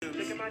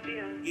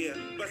Yeah,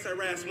 bust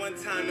her ass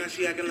one time, now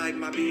she acting like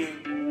my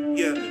BM.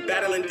 Yeah,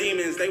 battling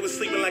demons, they was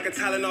sleeping like a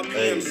Tylenol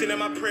PM. Sending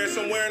my prayers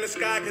somewhere in the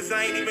sky, cause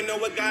I ain't even know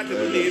what God to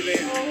believe in.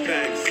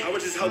 Facts, I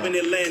was just hoping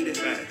it landed.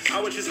 Facts. I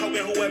was just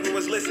hoping whoever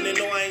was listening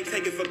know I ain't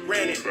taking for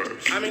granted.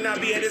 I may not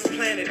be at this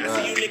planet,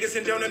 I see you niggas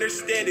and don't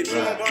understand it. You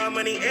gon' borrow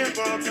money and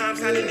borrow time,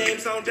 signing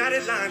names on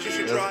dotted lines. You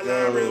should draw a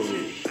line real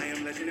shit. I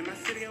am legend in my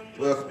city.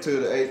 Welcome to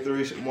the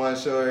 831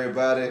 show,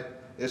 everybody.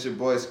 It's your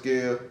boy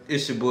Skill.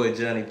 It's your boy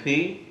Johnny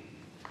P.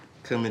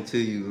 Coming to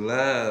you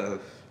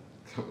live.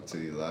 Coming to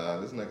you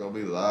live. It's not gonna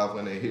be live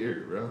when they hear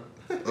it, bro.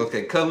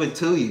 Okay, coming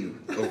to you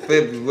on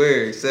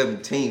February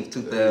 17th,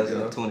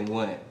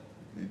 2021.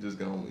 You just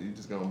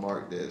gonna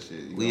mark that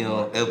shit. We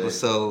on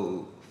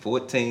episode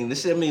 14.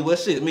 This shit mean what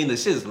shit mean? The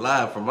shit's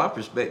live from my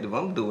perspective.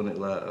 I'm doing it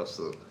live,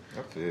 so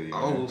I feel you.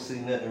 I don't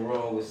see nothing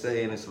wrong with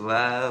saying it's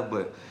live,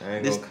 but I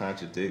ain't gonna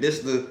contradict.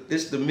 This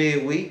the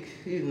midweek.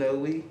 You know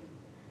we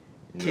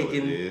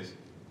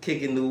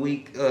kicking the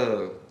week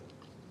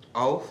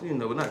off. You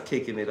know, we're not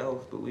kicking it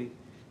off, but we,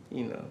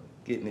 you know,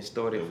 getting it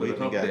started for the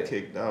hump day. We got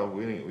kicked off.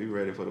 We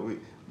ready for the week.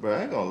 Bro,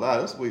 I ain't gonna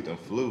lie. This week done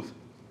flew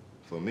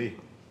for me.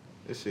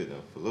 This shit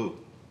done flew.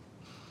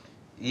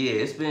 Yeah,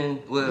 it's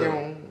been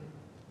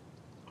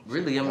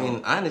really. I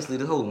mean, honestly,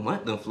 the whole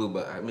month done flew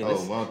by. I mean,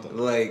 it's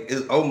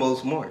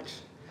almost March.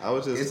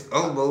 It's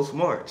almost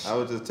March. I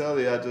was just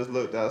telling you, I just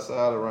looked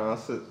outside around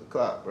 6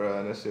 o'clock, bro,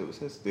 and that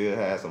shit still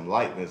had some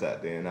lightness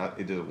out there, and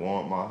it just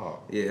warmed my heart.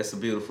 Yeah, it's a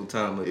beautiful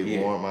time of the year.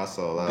 It warmed my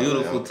soul.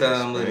 Beautiful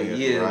time of the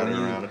year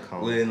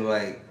when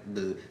like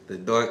the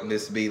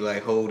darkness be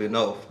like holding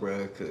off,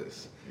 bro.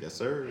 Cause yes,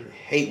 sir. I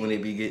hate when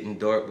it be getting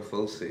dark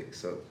before 6.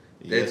 So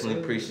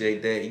definitely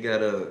appreciate that. You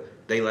got a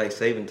daylight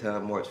saving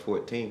time March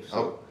 14th,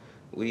 so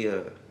we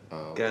got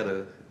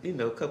a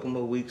couple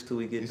more weeks till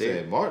we get there. You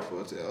said March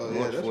 14th? Oh,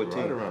 March that's 14th.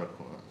 Right around the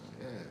corner.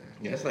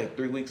 Yeah, it's like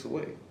 3 weeks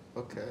away.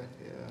 Okay,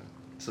 yeah.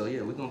 So,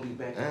 yeah, we're going to be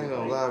back. I ain't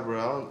going to lie,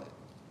 bro.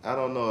 I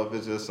don't know if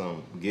it's just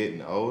some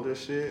getting older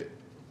shit,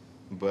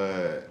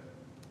 but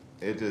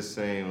it just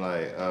seemed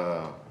like,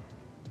 I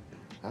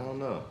don't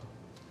know.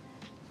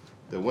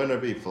 The winter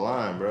be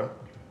flying, bro.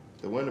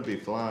 The winter be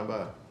flying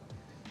by.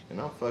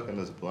 And I'm fucking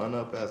this blunt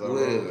up as I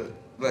roll it.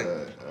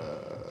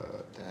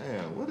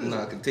 Damn, what is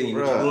it? Continue.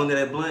 What you doing to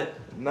that blunt?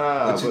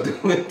 Nah, what you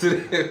doing to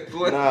that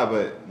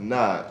blunt?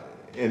 Nah.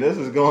 And this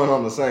is going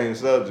on the same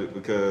subject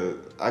because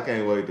I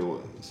can't wait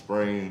to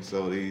spring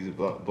so these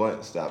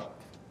blunts stop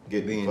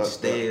getting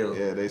stale.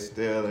 Yeah, they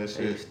stale and shit.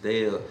 They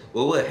stale.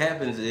 Well, what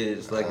happens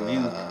is like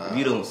if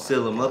you don't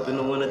seal them up in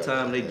the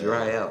wintertime, they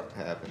dry out.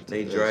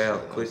 They dry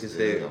out quick as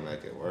hell. It's gonna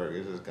make it work.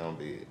 It's just gonna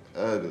be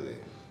ugly.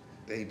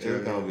 It's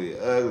gonna be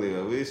ugly,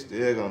 but we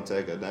still gonna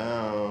take her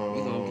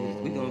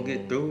down. We gonna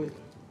get through it.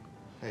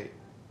 Hey,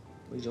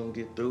 we gonna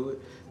get through it.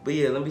 But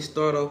yeah, let me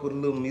start off with a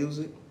little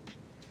music.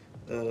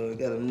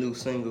 Got a new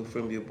single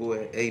from your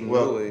boy Aiden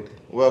Lloyd.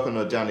 Welcome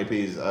to Johnny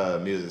P's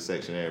music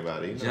section,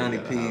 everybody. Johnny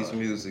P's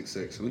music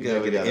section. We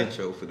gotta get an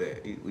intro for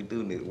that. We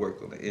do need to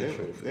work on the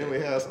intro for that. Then we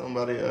have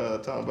somebody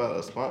talking about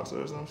a sponsor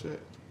or some shit.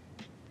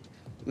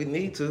 We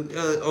need to.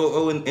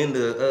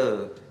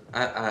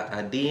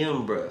 I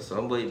DM bruh, so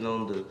I'm waiting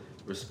on the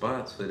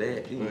response for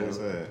that. You know.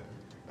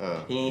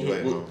 He ain't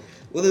hit.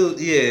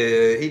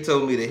 He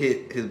told me to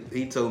hit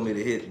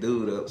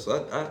dude up.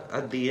 So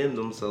I DM'd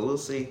him. So we'll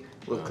see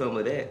what come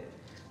of that.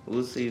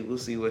 We'll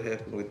see what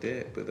happened with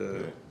that. But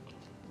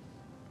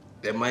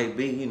that might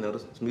be,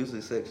 the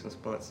music section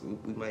sponsor.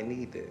 We might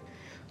need that.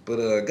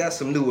 But got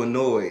some new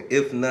Annoyed.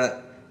 If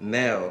not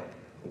now,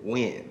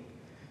 when?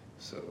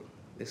 So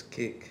let's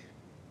kick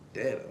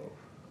that off.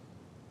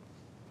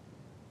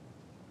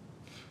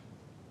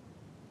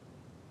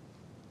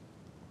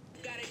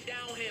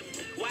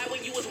 Why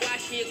when you was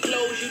washing your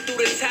clothes, you threw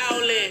the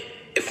towel in?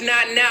 If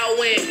not now,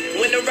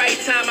 when the right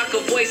time I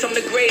could voice I'm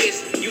the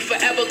greatest. You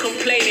forever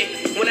complaining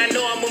when I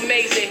know I'm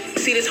amazing.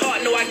 See this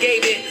heart, know I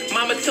gave it.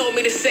 Mama told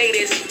me to say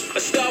this. A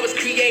star was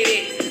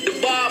created. The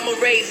bar, I'ma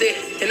raise it.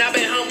 And I've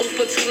been humble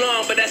for too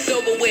long, but that's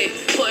over with.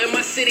 Putting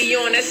my city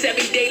on, that's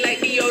every day like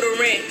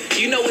deodorant.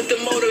 You know what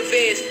the motive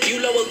is. You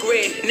lower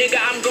grid.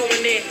 Nigga, I'm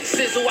going in.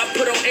 Sizzle, I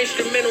put on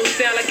instrumental,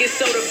 sound like it's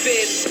soda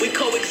fizz. We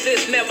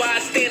coexist, never I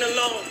stand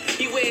alone.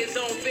 He wears his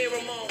own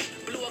pheromone.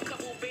 Blew a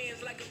couple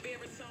bands like a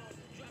baritone.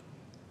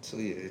 So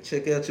yeah,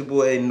 check out your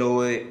boy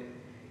Annoyed.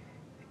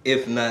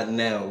 If not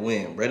now,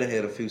 when? Brandon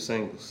had a few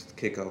singles to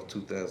kick off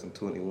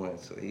 2021,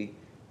 so he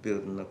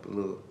building up a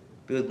little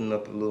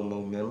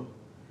momentum.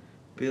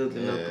 Yeah,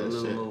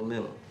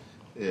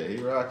 he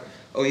rocking.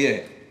 Oh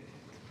yeah.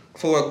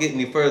 Before I get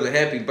any further,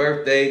 happy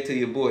birthday to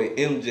your boy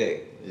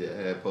MJ. Yeah,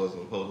 I had post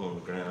on the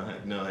ground. I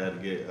had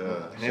to get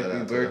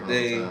happy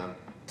birthday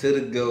to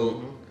the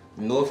GOAT,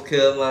 North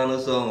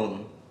Carolina's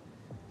own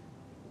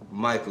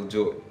Michael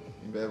Jordan.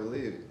 You better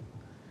believe it.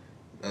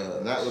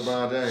 Not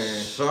LeBron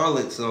James.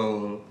 Charlotte's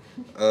own.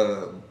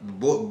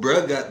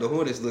 Bruh got the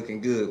Hornets looking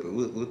good, but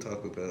we'll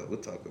talk about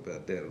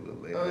that a little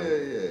later. Oh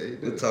yeah.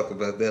 We'll talk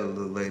about that a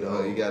little later.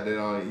 Oh, you got that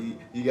on?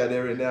 You got that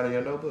written down in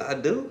your notebook? I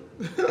do.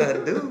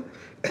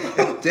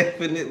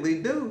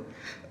 Definitely do.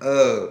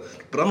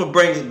 But I'm gonna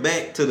bring it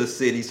back to the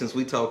city since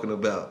we talking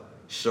about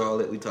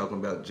Charlotte, we talking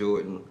about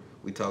Jordan,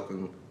 we'll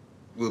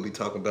be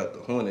talking about the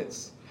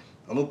Hornets.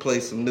 I'm gonna play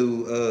some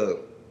new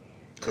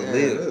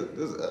Khalil.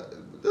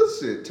 This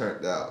shit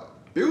turned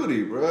out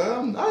beauty, bro.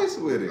 I'm nice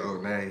with it. Oh,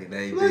 now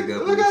you Look, big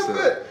up look on how yourself.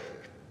 good.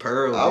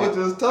 Pearl. I was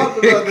just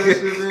talking about that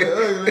shit being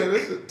ugly, man.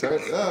 This shit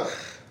turned out.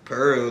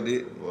 Pearled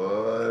it.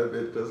 Boy,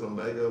 bitch put some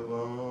makeup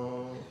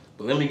on.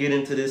 But let me get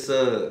into this.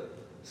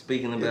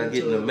 Speaking about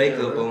getting the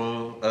makeup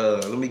on,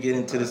 let me get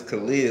into this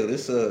Khalil.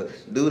 This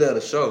dude out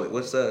of Charlotte,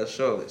 west side of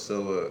Charlotte.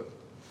 So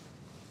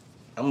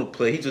I'm gonna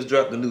play. He just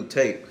dropped a new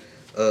tape,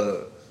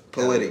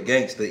 Poetic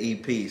Gangster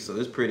EP. So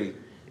it's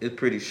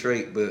pretty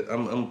straight. But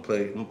I'm gonna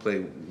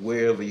play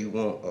wherever you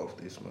want off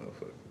this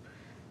motherfucker.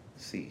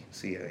 See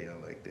how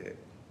y'all like that.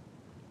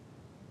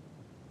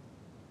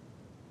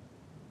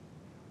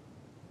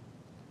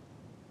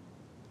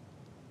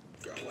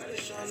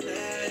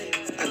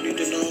 I need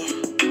to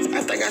know.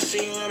 I think I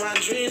seen you in my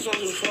dreams once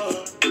before.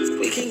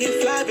 We can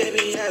get fly,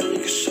 baby, yeah, we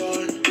can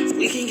soar.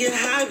 We can get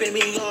high, baby,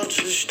 go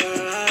to the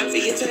stars.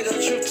 We can take a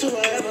trip to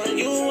wherever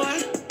you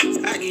want.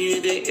 I give you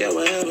a dick, yeah,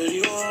 wherever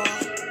you want.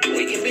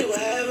 We can be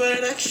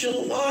wherever that you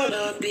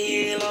wanna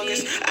be. Long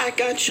as I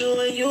got you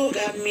and you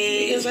got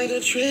me. It's like a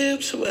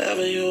trip to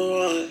wherever you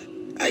want.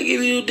 I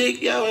give you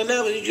dick, yeah,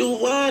 whenever you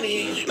want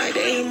it. Like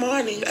day in the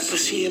morning, that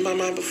pussy in my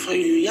mind before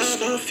you y'all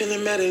start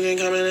feeling better than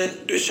coming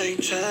in. Do shake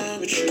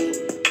time with you.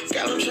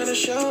 God, I'm trying to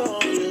show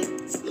you.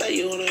 Lay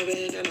you on the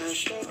bed and I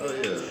show you. Oh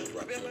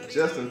yeah,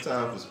 just in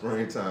time for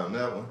springtime.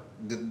 That one.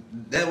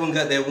 That one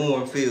got that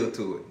warm feel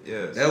to it.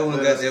 Yes. That one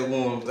got that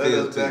warm feel to it.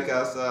 Let us back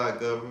outside,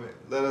 government.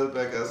 Let us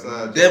back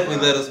outside.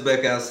 Definitely let us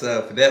back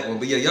outside for that one.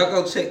 But yeah, y'all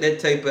go check that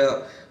tape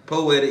out.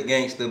 Poetic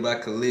Gangster by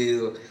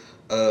Khalil.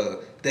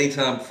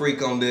 Daytime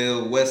Freak on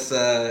there. West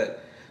Side.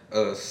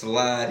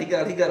 Slide. He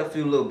got a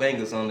few little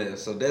bangers on there.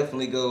 So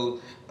definitely go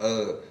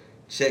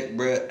check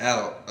bruh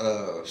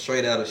out.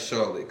 Straight out of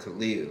Charlotte,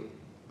 Khalil.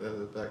 Let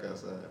us back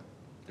outside.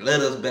 Let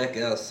us back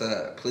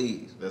outside,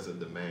 please. That's a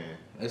demand.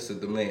 That's a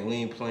demand. We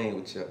ain't playing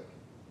with y'all.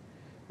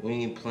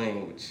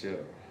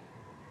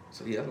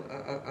 So yeah,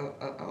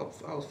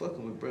 I was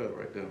fucking with bruh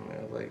right there,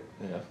 man.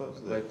 Yeah, I fuck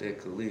with Like that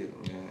Khalil,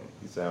 man.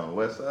 You sound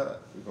West Side?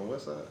 You from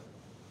West Side?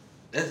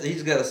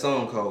 He's got a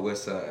song called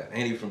West Side,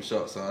 and he from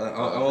Sharp, so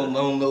I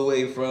don't know where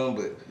he from,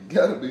 but You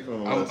gotta be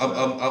from the West Side.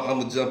 I'm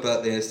gonna jump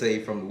out there and say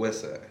he from the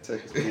West Side.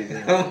 Texas Easy.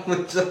 I'm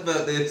gonna jump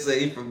out there and say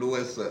he from the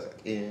West Side.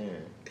 Yeah.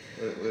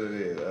 What it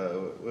is?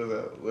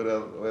 What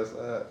else? West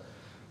Side?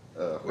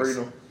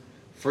 Freedom.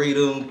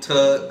 Freedom,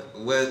 Tuck,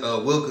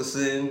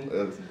 Wilkerson,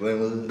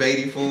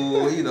 Beatty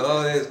Fool,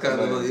 all that's kind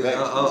of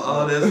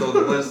all that's on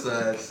the West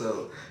Side.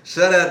 So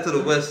shout out to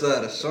the West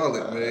Side of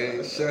Charlotte,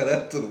 man. Shout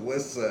out to the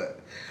West Side.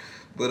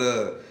 But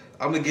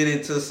I'm gonna get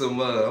into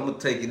some. I'm gonna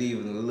take it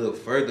even a little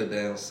further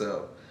down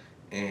south.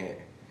 And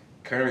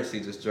Currency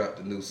just dropped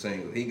a new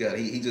single.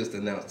 He just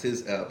announced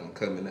his album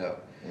coming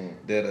out.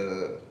 That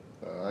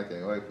I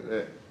can't wait for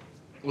that.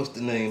 what's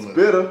the name of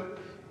Bitter. it?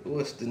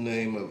 What's the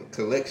name of it?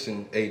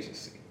 Collection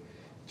Agency.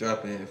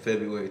 Dropping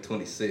February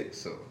 26th.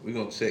 So we're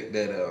gonna check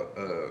that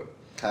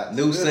out.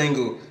 New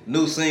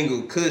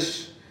single,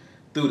 Kush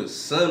Through the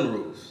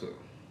Sunroof. So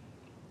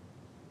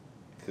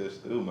Kush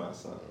through my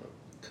son.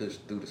 Kush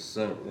Through the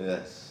Sunroof.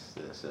 Yes.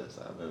 I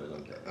remember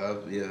them.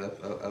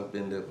 I've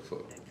been there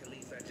before.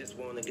 I just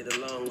wanna get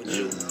along with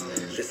you.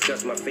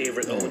 Discuss my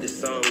favorite oldest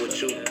song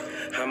with you.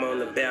 I'm on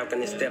the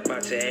balcony, step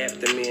out you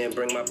after me and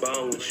bring my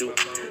bone with you.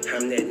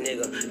 I'm that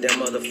nigga,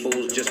 them other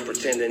fools just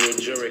pretending they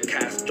jury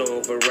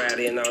costume,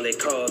 variety, and all they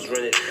cars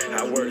rented.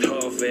 I worked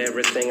hard for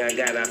everything I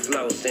got, I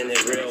flossed in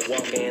it, real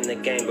walking in the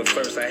game. But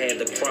first I had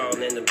to crawl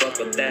in the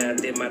buckle down,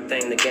 did my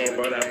thing, the game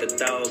brought out the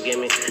dog in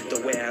me.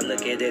 The way I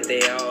look at it,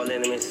 they all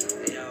enemies.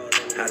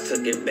 I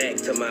took it back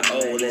to my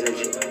old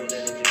energy.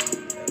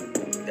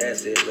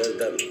 That's it,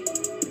 look up.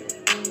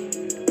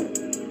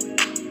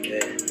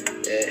 Yeah.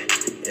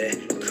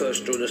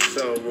 Kush through the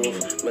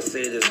sunroof.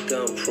 Mercedes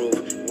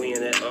gun-proof. We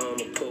in that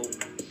armor coupe.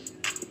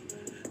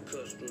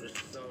 Kush through the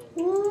sunroof.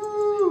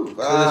 Woo!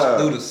 Kush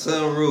Through the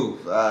Sunroof.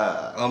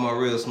 Vibe. All my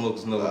real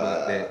smokers know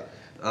about that.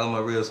 All my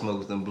real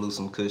smokers done blew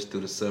some Kush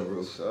through the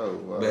sunroof. So,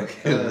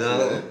 Back in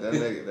the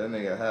that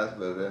nigga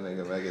hospital, that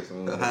nigga make it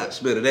smooth. The hot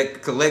spitter.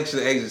 That collection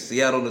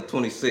agency out on the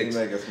 26th. He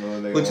make it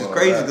smooth, nigga. Which is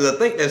crazy because I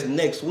think that's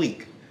next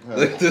week. Huh.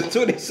 The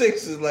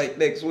 26th is like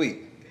next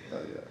week. Oh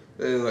yeah.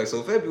 It's like,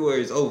 so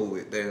February is over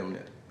with, damn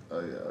near. Oh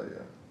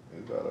yeah.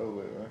 It's about over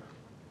with, man.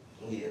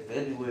 Yeah,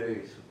 February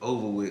is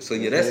over with. So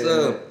yeah, that's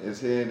It's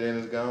here and then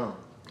it's gone.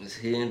 it's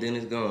here and then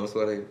it's gone. That's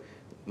why they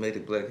made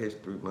it Black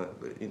History Month.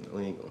 But we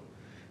ain't gonna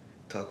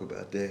talk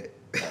about that.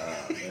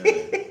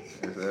 Man.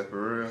 Is that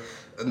for real?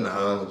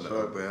 No,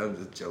 man. I'm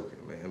just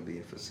joking, man. I'm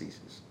being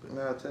facetious. But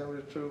Nah, tell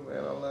me the truth,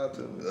 man. Don't lie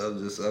to me.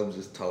 I'm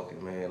just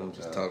talking, man. I'm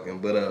just talking.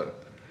 But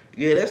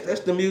yeah,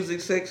 that's the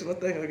music section. I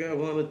think I got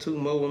one or two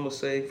more I'm gonna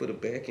say for the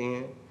back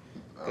end.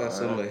 Got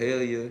some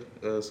Mahalia,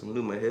 some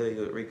new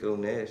Mahalia, Rico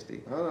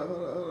Nasty. Hold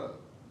on.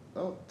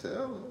 Don't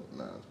tell her.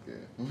 Nah, I'm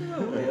scared. I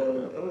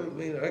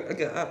mean, I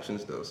got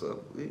options though,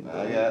 so Whoa, you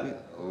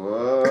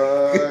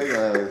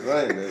gotta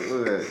say that.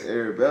 Who that?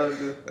 Eric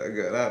Bellinger? I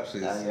got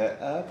options. I got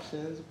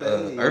options,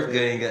 baby. Earth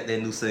Gang got that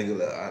new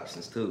single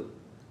Options too.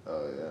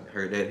 Oh, yeah.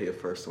 Heard that here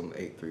first on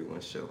the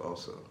 831 show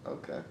also.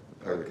 Okay.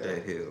 Heard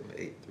that here on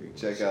the 831.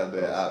 Check out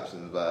the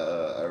options by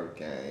Earth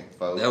Gang,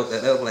 folks. That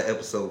was like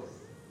episode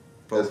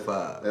 4 or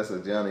 5. That's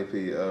a Johnny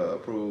P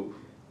approved.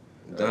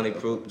 Johnny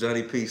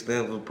P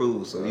stamp of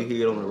approval. So you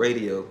hear it on the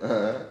radio.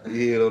 Uh-huh. You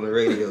hear it on the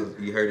radio.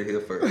 You heard it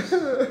here first.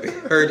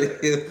 Heard it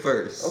here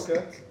first.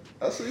 Okay.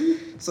 I see you.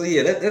 So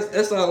yeah,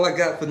 that's all I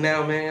got for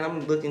now, man.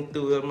 I'm looking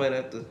through it. I might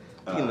have to,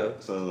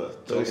 So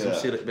look, throw some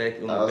shit back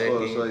on the back end. I was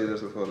supposed to show you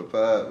this before the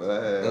pod, but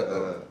I had.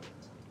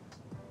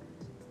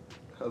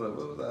 Hold up,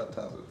 what was our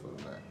topic for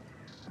tonight?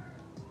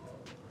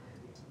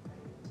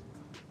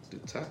 The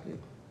topic?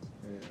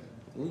 Yeah.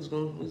 We was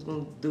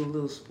gonna do a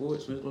little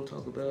sports. We was gonna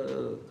talk about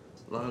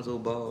Lonzo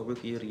Ball,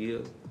 Rookie of the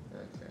Year.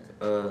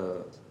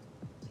 Okay.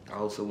 I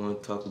also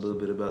want to talk a little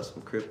bit about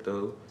some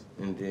crypto,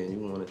 and then you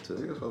wanted You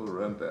to. were supposed to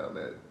run that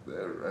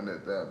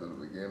down to the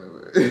beginning,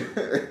 but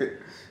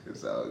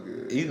it's all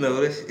good. You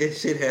know, that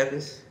shit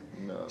happens.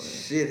 No, man.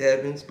 Shit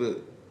happens,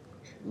 but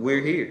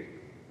we're here.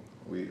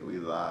 We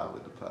live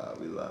with the pod.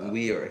 We live.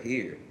 We are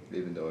here.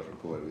 Even though it's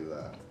recorded, we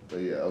live. But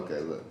yeah, okay,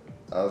 look.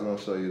 I was going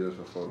to show you this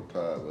before the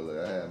pod, but look,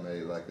 I had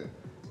made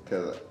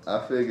because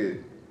I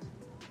figured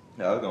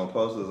I was going to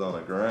post this on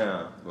the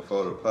ground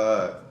before the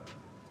pod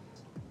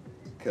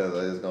because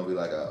it's going to be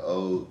like an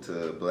ode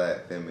to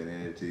black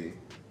femininity,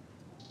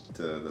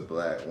 to the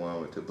black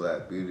woman, to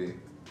black beauty.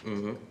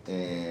 Mm-hmm.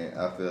 And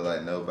I feel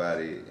like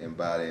nobody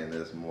embodying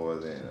this more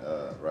than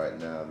right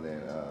now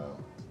than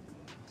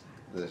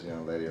this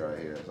young lady right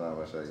here. So I'm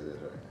going to show you this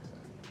right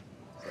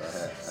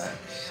here. So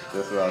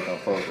this is what I was going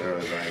to post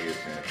earlier, so I didn't get a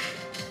chance.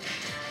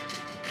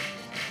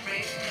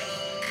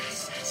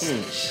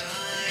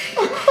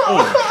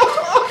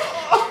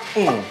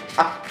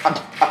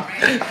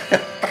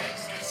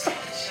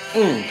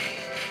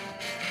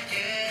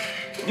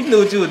 You knew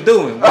what you were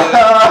doing, man.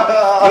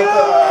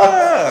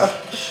 Yeah.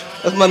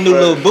 That's my new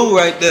little boo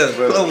right there,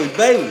 Chloe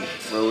Bailey.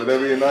 But would that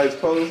be a nice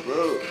post,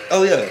 though?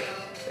 Oh yeah,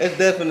 that's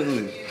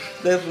definitely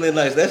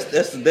nice.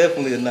 That's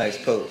definitely a nice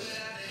post.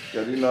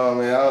 Cause you know, I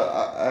mean,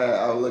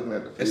 I was looking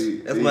at the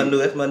feed. That's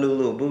my new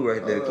little boo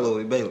right there,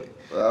 Chloe Bailey.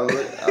 I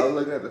was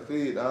looking at the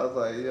feed and I was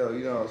like, yo,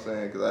 you know what I'm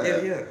saying? Cause I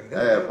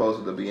had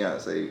posted the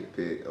Beyonce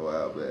pic a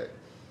while back.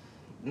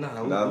 And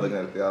I was looking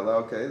at the feed. I was like,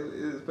 okay,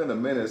 it's been a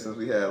minute since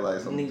we had like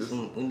some beauty,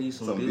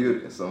 some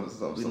feminine.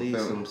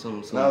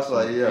 And I was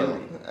like, yo,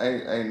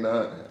 ain't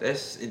none.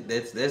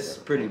 That's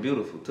pretty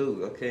beautiful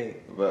too. Okay,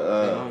 but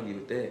can't argue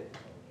with that.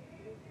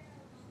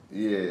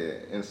 Yeah,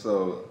 and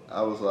so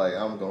I was like,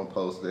 I'm gonna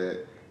post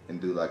that and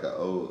do like a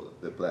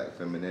ode to black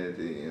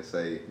femininity and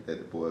say that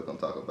the boy gonna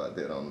talk about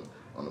that on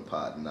the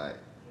pod tonight.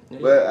 Yeah.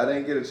 But I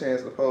didn't get a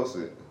chance to post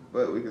it.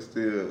 But we can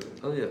still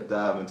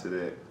dive into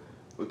that.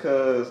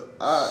 Because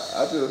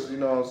I just, you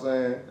know what I'm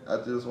saying? I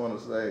just want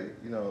to say,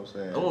 you know what I'm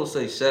saying? I want to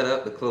say shout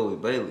out to Chloe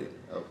Bailey.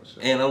 Oh, for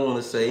sure. And I want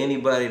to say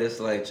anybody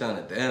that's like trying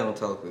to down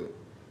talk her,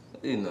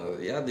 you know,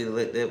 y'all need to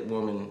let that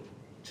woman.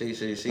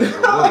 She's a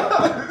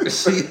woman.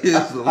 She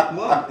is a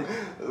woman.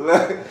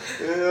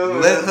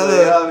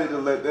 Y'all need to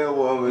let that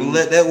woman.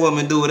 Let that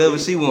woman do whatever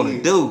she want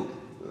to do.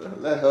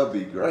 Let her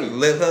be great.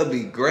 Let her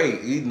be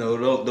great. You know,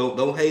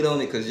 don't hate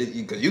on it because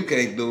you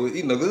can't do it.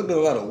 You know, there's been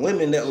a lot of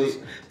women that was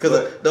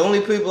because the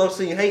only people I've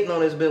seen hating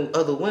on has been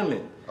other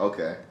women.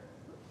 Okay,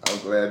 I'm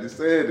glad you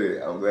said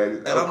that. I'm glad.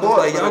 And I'm just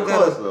like y'all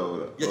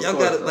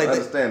got like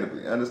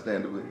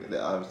understandably.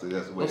 That obviously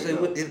that's the way.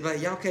 It's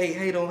like y'all can't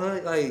hate on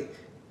her. Like,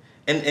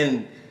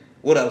 and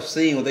what I've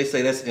seen when they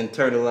say that's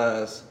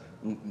internalized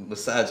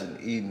misogyny,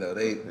 you know,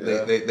 they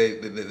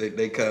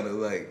kind of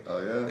like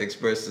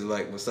expressing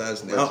like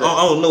misogyny. I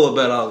don't know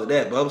about all of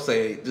that, but I'm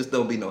saying just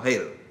don't be no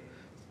hater.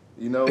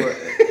 You know what?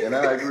 And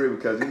I agree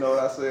because you know what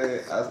I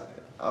said.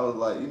 I was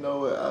like, you know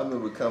what? I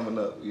remember coming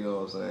up, you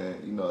know what I'm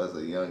saying. You know, as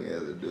a young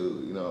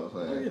dude, you know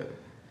what I'm saying.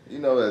 You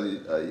know, as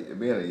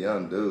being a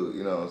young dude,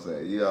 you know what I'm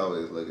saying. You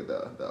always look at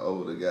the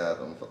older guys,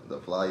 the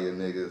flyer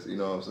niggas, you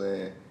know what I'm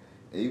saying.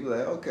 And you be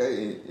like,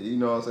 okay, you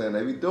know what I'm saying.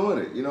 They be doing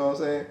it, you know what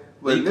I'm saying.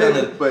 But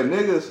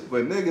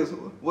niggas,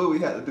 what we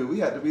had to do? We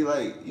had to be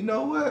like, you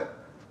know what?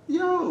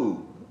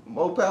 Yo,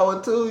 more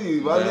power to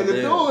you. My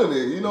nigga doing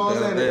it. You know what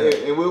I'm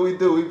saying? And what we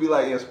do, we be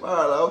like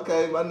inspired. Like,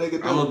 okay, my nigga do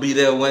it. I'm going to be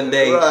there one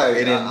day, right.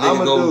 And then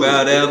nigga go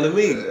bow down to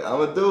me. I'm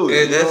going to do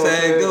it. And that's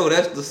how it go.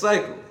 That's the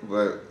cycle.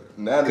 But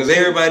now because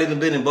everybody done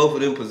been in both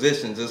of them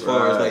positions as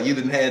far as like you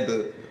done had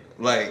to,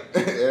 like,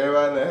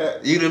 everybody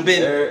you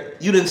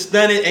done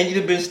stunned and you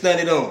done been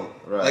stunned on.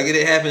 Right. Like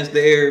it happens to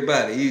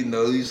everybody, you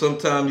know.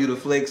 Sometimes you the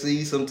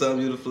flexee,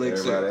 sometimes you the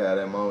flexer. Everybody had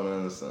that moment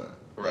in the sun.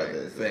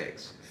 Right.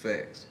 Facts.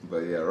 But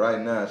yeah, right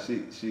now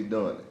she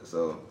doing it.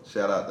 So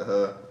shout out to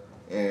her,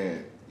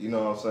 and you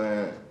know what I'm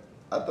saying.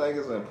 I think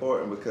it's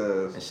important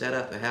because. And shout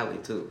out to Hallie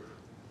too.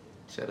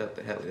 Shout out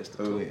to Hallie, that's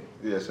the twin.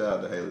 Yeah, shout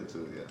out to Haley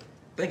too. Yeah. I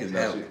think it's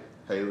Hallie.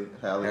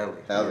 Halle.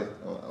 Yeah.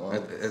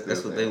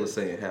 That's what they were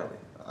saying, Halle.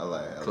 I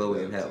like Halle.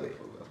 Chloe and Halle.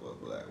 For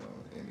black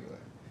women, anyway.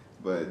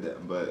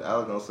 But I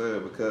was gonna say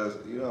that because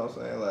you know what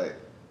I'm saying, like,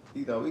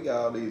 you know, we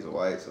got all these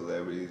white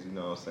celebrities, you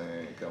know what I'm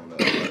saying, coming up.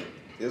 Like,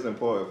 it's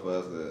important for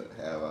us to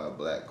have our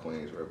black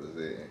queens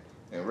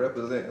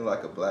representing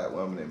like a black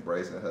woman,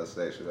 embracing her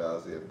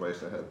sexuality,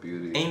 embracing her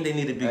beauty. And they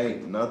need to be.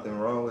 Ain't nothing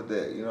wrong with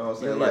that. You know what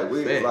I'm saying? Yeah, like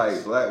we facts.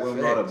 like black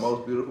women are the Facts.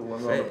 most beautiful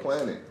women on the Facts.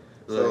 planet.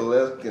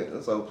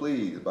 Right. So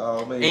please, by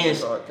all means, And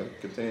start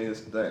continue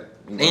this thing.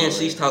 You know And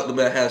she's talked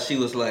about how she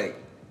was like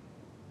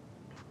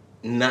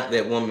not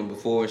that woman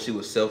before, and she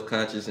was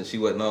self-conscious, and she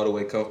wasn't all the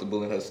way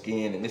comfortable in her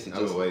skin. And this is I've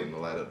just been waiting to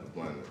light up the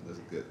blunt. This is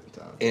a good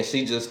time. and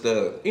she just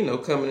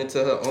coming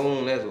into her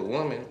own as a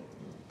woman,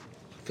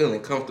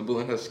 feeling comfortable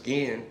in her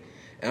skin.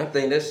 And I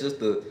think that's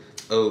just a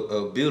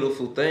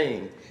beautiful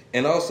thing.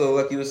 And also,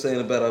 like you were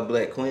saying about our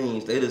black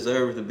queens, they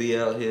deserve to be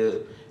out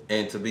here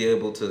and to be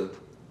able to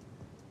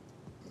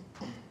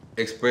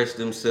express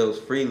themselves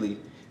freely.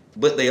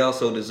 But they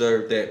also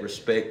deserve that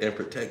respect and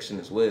protection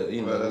as well.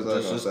 You know,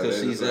 just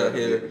because she's out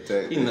here,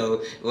 you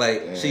know,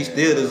 like she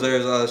still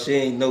deserves all. She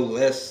ain't no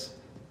less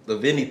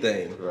of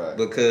anything, right?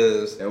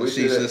 Because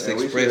she's just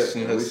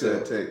expressing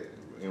herself.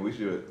 And we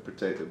should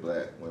protect the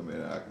black women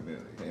in our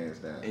community, hands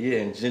down. Yeah,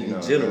 in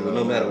general,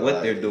 no matter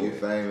what they're doing. You're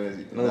famous,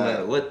 no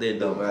matter what they're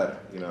doing. It don't matter,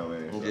 you know what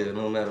I mean? So. Yeah,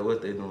 no matter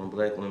what they're doing,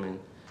 black women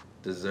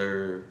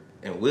deserve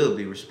and will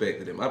be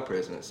respected in my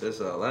presence. That's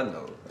all I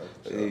know.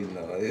 Sure. You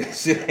know,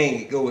 shit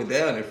ain't going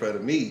down in front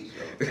of me.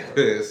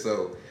 Sure.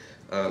 So,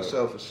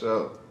 for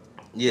sure.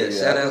 Yeah,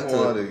 shout out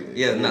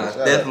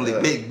to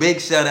definitely big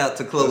shout out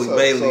to Chloe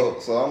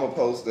Bailey. So I'm gonna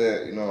post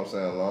that, you know what I'm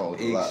saying, along with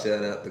big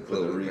shout out to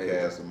Chloe the Bailey.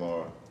 recast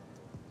tomorrow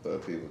for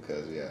people,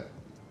 because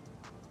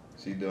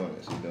she doing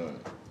it.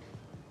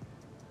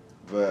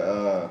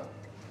 But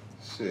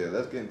shit,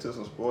 let's get into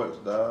some sports,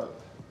 dog.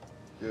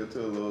 Get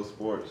into a little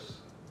sports.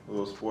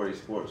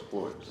 Sports.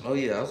 Oh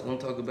yeah, I was gonna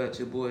talk about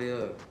your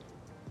boy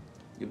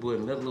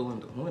Melo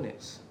and the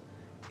Hornets.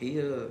 He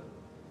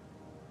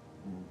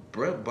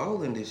Brett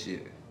balling this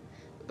year.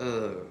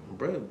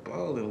 Brett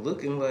balling,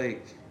 looking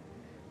like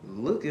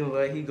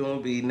he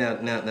gonna be now.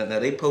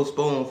 They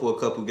postponed for a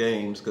couple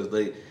games because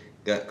they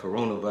got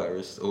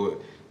coronavirus, or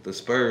the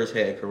Spurs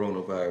had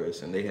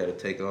coronavirus and they had to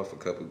take off a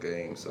couple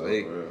games. So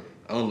I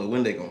don't know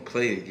when they gonna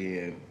play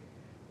again.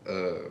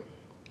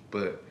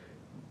 But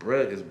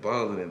Brett is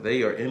balling, and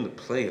they are in the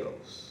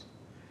playoffs.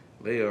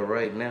 They are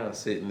right now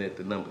sitting at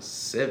the number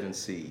 7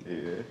 seed.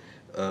 Yeah.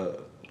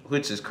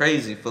 Which is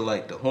crazy for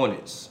like the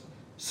Hornets.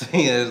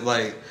 See, as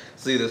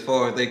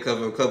far as they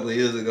covered a couple of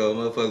years ago,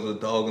 motherfuckers was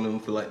dogging them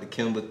for like the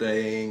Kimber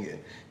thing and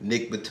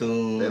Nick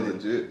Batum. They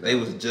legit. They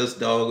was just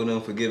dogging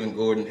them for giving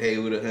Gordon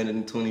Hayward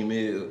 $120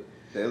 million.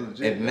 They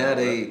legit. And now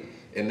they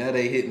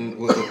hitting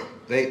with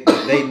they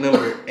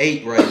number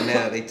 8 right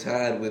now. They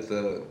tied with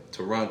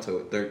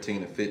Toronto at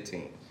 13 and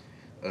 15.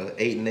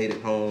 8 and 8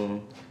 at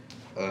home.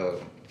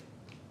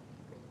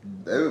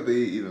 They would be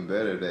even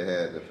better if they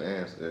had the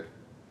fans there.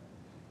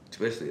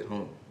 Especially at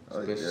home.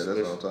 That's what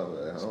I'm talking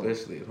about. At home.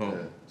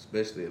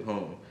 Especially at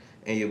home.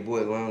 And your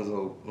boy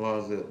Lonzo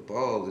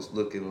Ball is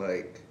looking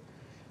like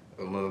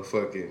a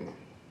motherfucking,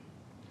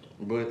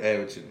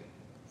 averaging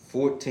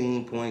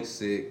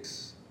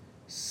 14.6,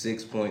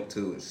 6.2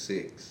 and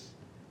 6,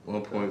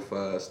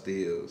 1.5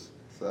 steals,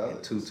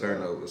 and 2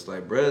 turnovers.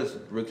 Like, bruh's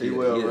rookie of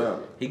the year.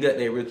 He got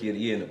that rookie of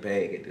the year in the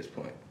bag at this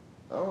point.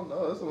 I don't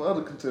know. There's some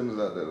other contenders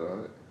out there,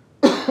 though.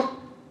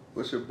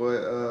 What's your boy,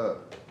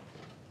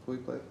 who he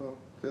play for?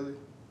 Philly?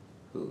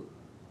 Who?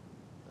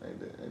 Ain't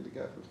the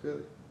guy from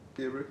Philly?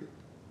 He a rookie?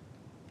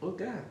 What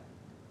guy?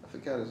 I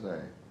forgot his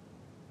name.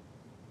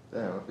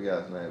 Damn, I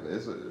forgot his name.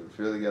 But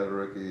Philly got a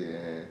rookie,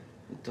 and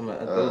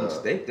Golden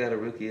State got a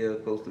rookie that's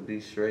supposed to be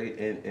straight,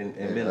 and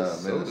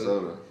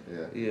Minnesota.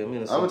 Yeah,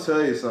 Minnesota. I'm gonna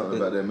tell you something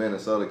about that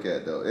Minnesota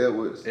cat though.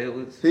 Edwards.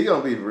 He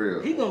gonna be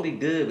real. He gonna be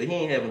good, but he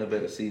ain't having a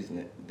better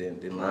season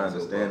than Lonzo. I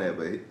understand that,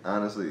 but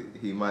honestly,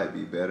 he might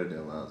be better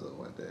than Lonzo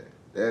one day.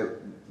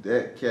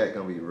 That cat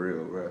gonna be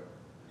real, bro.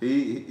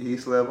 He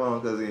slept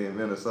on because he in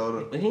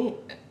Minnesota. But he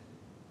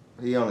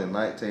only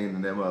 19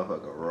 and that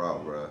motherfucker raw,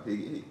 bro.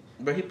 He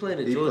played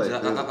at Georgia.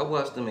 I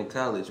watched him in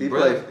college. He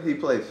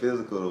played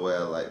physical the way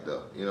I like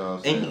though. You know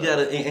what I'm saying?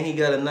 And he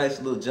got a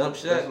nice little jump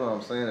shot. That's what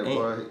I'm saying. He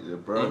got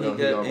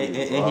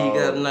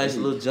a nice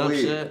little jump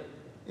shot.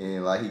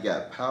 And like he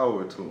got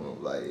power to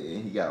him, like,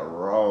 and he got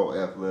raw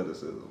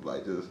athleticism,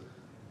 like just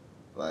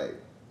like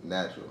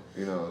natural.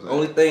 You know what I'm saying?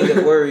 Only thing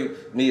that worried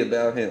me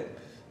about him,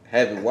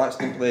 having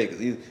watched him play,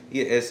 because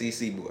he an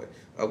SEC boy.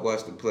 I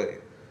watched him play.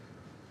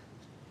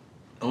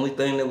 Only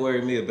thing that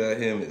worried me about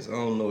him is I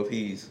don't know if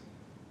he's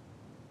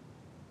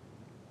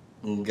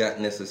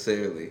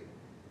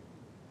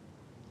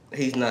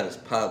he's not as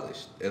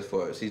polished as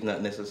far as he's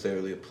not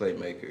necessarily a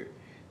playmaker.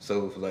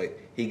 So if like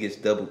he gets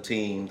double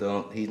teamed,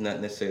 he's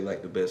not necessarily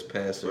like the best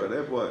passer. Bro,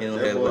 that boy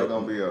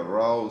gonna be a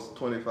raw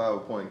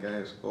 25-point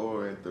game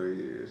scorer in 3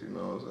 years. You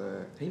know what I'm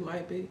saying? He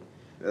might be.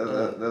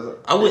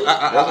 I wouldn't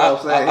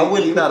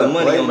put the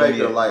money on him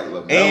yet. Like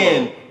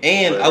LaMelo,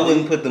 and I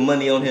wouldn't put the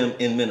money on him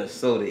in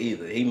Minnesota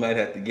either. He might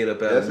have to get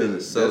up out of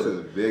Minnesota.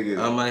 That's his biggest.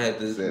 I might have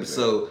to.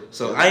 So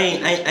I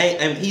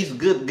ain't. He's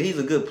good. He's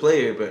a good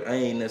player, but I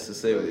ain't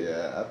necessarily.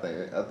 Yeah, I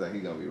think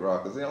he's gonna be raw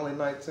because he's only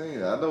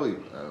 19. I know he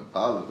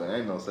polished, but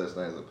ain't no such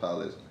thing as a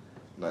polished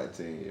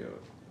 19-year-old.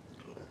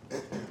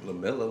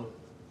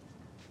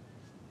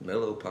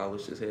 Melo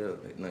polished as hell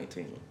at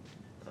 19.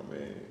 I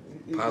mean,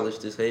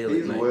 polished as hell.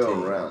 He's at 19.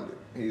 well-rounded.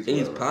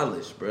 He's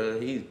polished,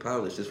 bro. He's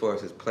polished as far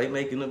as his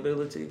playmaking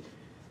ability.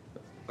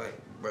 Like,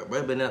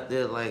 bro, been out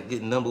there like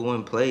getting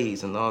 #1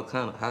 plays and all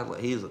kind of highlight.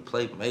 He's a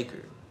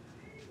playmaker.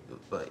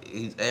 Like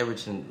he's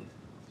averaging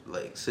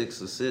like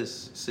 6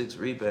 assists, 6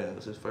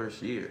 rebounds his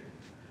first year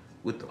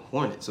with the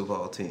Hornets of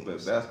all teams.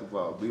 But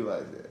basketball be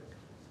like that.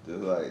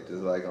 Just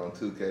like on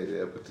 2K,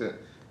 their potential.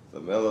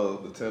 LaMelo's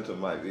potential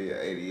might be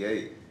at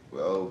 88.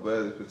 Well, old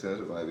Buddy's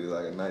potential might be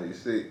like a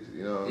 96,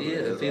 you know what I mean? Yeah,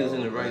 if he was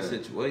in the right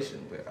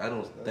situation, but I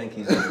don't think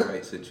he's in the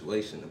right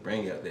situation to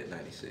bring out that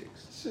 96.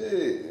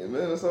 Shit,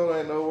 Minnesota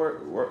ain't no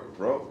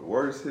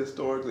worse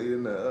historically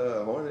than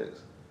the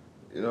Hornets.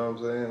 You know what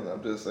I'm saying?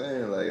 I'm just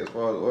saying, like, as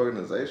far as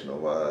organizational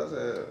wise.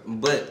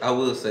 But I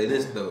will say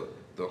this, though.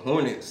 The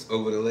Hornets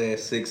over the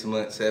last 6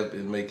 months have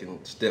been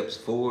making steps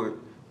forward,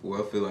 where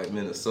I feel like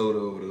Minnesota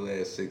over the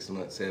last 6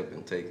 months have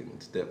been taking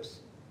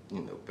steps,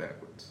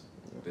 backwards.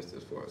 Just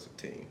as far as a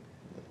team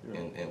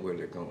and where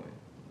they're going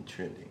and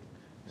trending.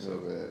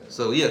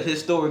 So yeah,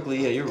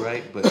 historically, yeah, you're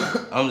right. But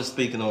I'm just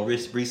speaking on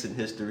recent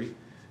history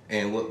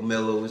and what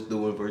Melo is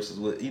doing versus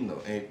what,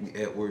 Anthony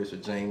Edwards or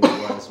James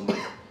Wiseman,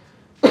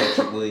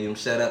 Patrick Williams.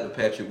 Shout out to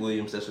Patrick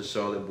Williams. That's a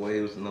Charlotte boy. He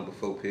was the number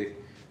 4 pick.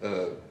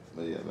 But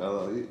yeah,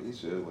 Melo, he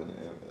should win the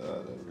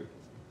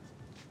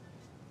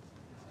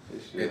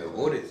The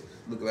Hornets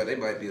look like they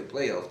might be a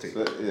playoff team.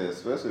 Yeah,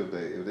 especially if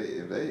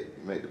they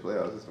make the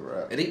playoffs, it's a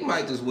wrap. And he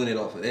might just win it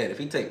off of that. If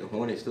he take the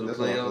Hornets to the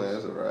playoffs,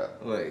 it's a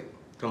wrap. Like,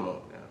 come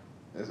on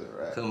now. It's a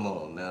wrap. Come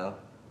on now.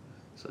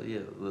 So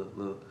yeah,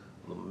 LaMelo.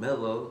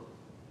 Mel.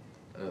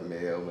 I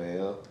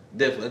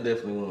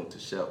definitely wanted to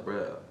shout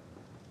Brad.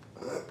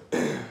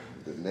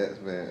 The Nets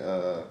been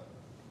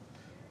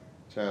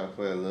trying to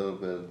play a little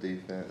bit of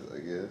defense, I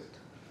guess.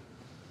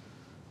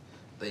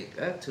 They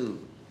got to.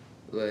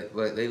 Like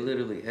they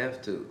literally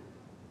have to.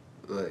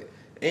 Like,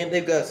 and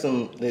they've got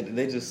some.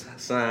 They just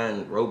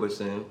signed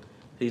Robertson.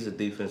 He's a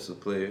defensive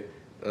player.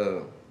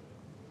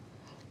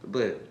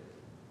 But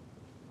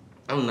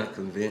I'm not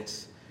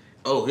convinced.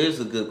 Oh, here's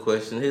a good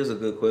question.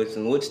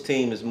 Which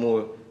team has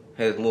more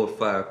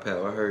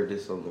firepower? I heard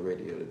this on the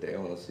radio today. I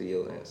want to see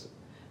your answer.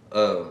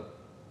 The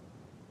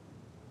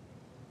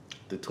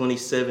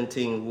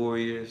 2017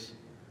 Warriors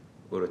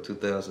or the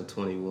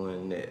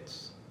 2021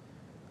 Nets?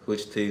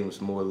 Which team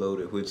is more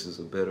loaded? Which is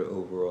a better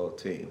overall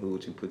team? Who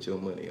would you put your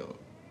money on?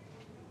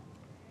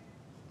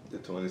 The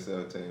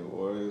 2017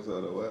 Warriors or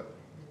the what?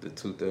 The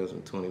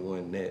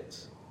 2021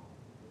 Nets.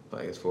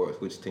 Like, as far as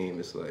which team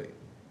is like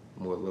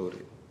more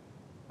loaded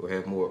or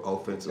have more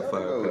offensive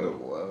firepower.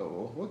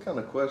 What kind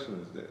of question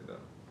is that,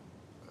 though?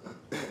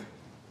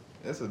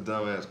 That's a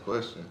dumbass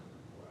question.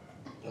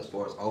 As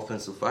far as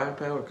offensive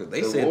firepower, because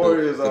they The said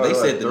Warriors are they like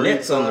said the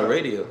Nets on the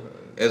radio.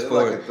 As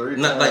far like as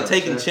not like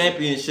taking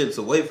championships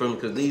away from them,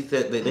 because these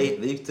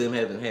teams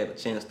haven't had a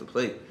chance to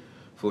play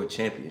for a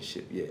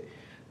championship yet.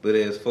 But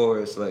as far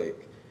as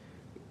like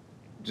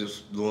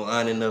just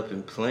lining up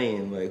and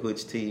playing, like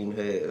which team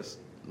has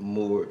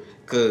more?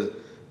 Because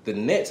the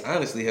Nets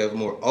honestly have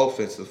more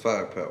offensive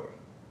firepower.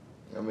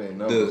 I mean,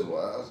 numbers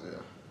wise,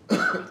 yeah.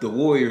 The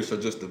Warriors are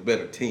just a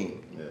better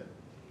team. Yeah.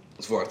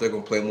 As far as they're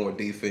gonna play more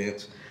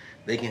defense,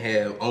 they can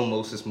have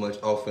almost as much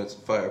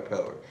offensive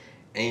firepower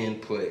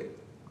and play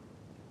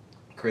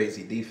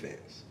crazy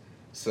defense.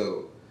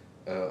 So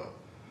I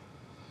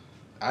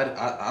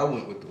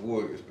went with the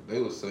Warriors, but they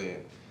were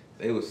saying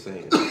the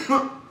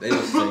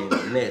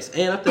Nets,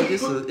 and I think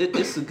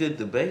it's a good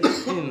debate,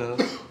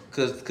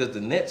 because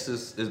the Nets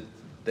is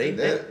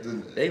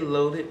they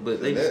loaded, but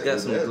they just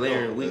got some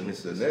glaring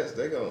weaknesses. The Nets,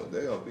 they gonna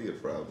be a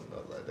problem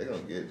though. Like they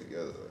gonna get it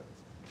together.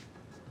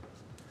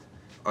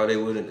 Are they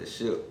winning the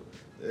ship?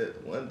 Yeah,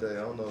 one day,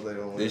 I don't know if they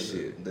gonna win this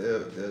year.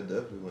 They'll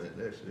definitely win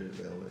next year.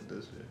 They'll win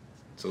this year.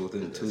 So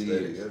within 2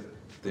 years,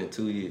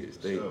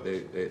 they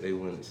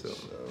win something. So,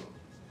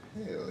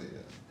 hell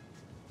yeah.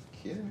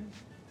 Kidding me?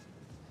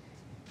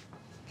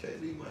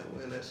 KD might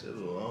win that shit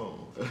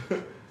alone.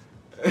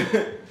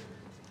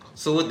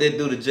 So what they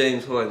do to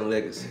James Harden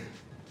legacy?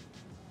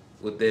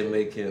 What they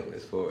make him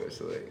as far as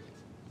like,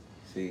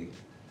 see,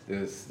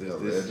 there's a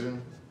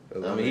legend.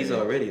 I mean, he's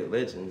already a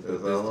legend.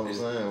 That's all I'm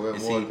saying. What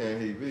more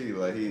can he be?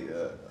 Like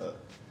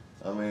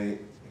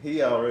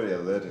he already a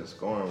legend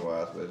scoring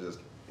wise, but just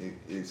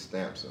it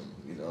stamps him.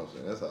 You know what I'm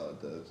saying? That's all it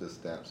does.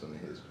 Just stamps him in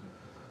history.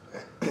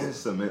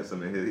 Cements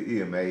him in history. He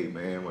a made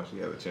man once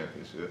you have a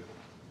championship.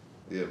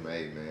 He a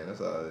made man.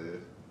 That's all it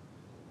is.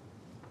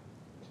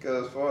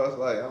 Because as far as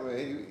like, I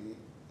mean,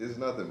 there's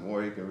nothing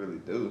more he can really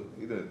do.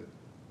 He done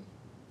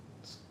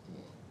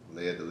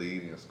led the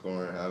league in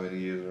scoring how many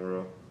years in a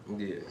row?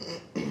 Yeah.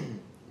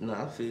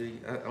 Nah, I feel you.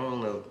 I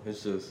don't know.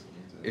 It's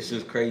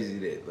just crazy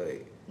that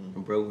like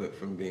bro went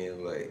from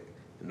being like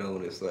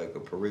known as like a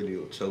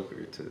perennial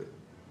choker to.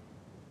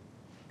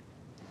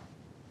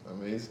 I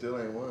mean, he still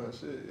ain't won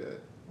shit yet.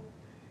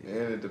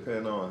 And it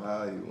depends on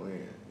how you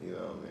win. You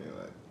know what I mean?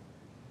 Like,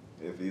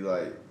 if he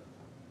like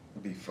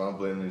be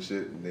fumbling and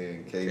shit, and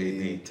then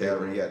KD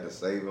Terry had to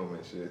save him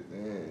and shit,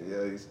 then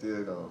yeah, he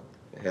still gonna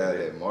have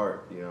that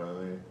mark. You know what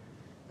I mean?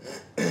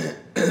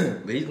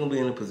 But he's gonna be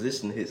in a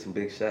position to hit some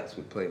big shots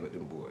with playing with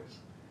them boys.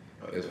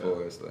 As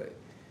far as like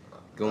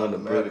going to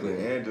Brooklyn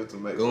and just to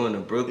make going to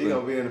Brooklyn, he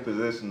gonna be in a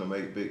position to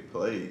make big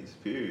plays.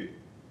 Period.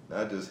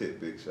 Not just hit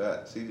big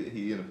shots.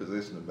 He in a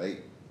position to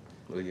make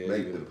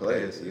the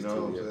plays. You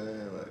know what I'm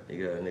saying? Like,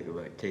 you got a nigga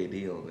like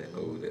KD on that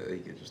over there.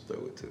 He can just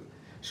throw it to,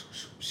 shoo,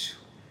 shoo, shoo.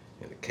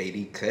 And the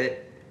KD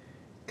cut.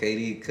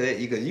 You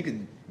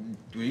could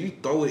when you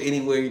throw it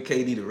anywhere in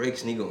KD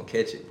direction, he gonna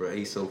catch it, bro.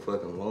 He's so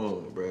fucking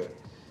long, bro.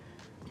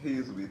 He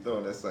used to be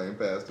throwing that same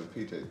pass to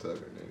PJ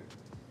Tucker, nigga.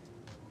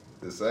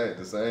 The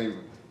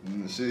same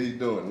shit he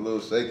doing, a little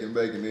shaking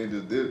back and then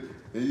just did.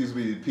 It used to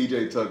be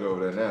PJ Tucker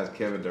over there. Now it's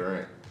Kevin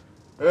Durant.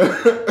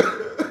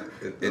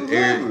 And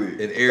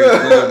Eric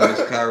Gordon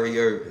is Kyrie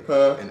Irving.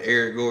 Huh? And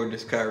Eric Gordon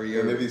is Kyrie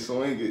Irving. And if he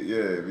swing it,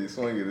 he's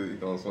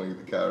gonna swing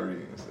it to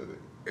Kyrie instead of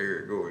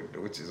Eric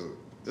Gordon, which is a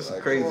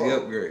like, crazy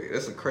upgrade.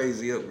 That's a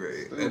crazy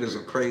upgrade. Stupid. That is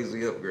a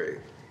crazy upgrade.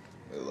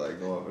 It's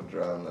like going from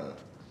driving a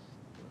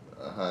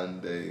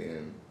Hyundai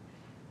and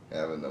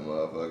having the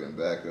motherfucking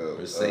backup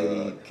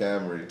Mercedes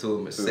Camry to a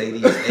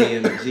Mercedes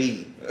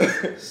AMG,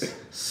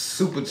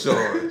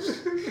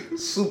 supercharged.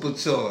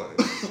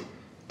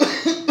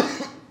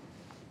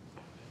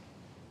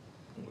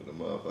 With a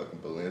motherfucking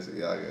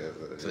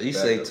Balenciaga. So you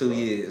say 2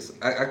 years.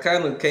 I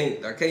kind of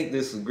can't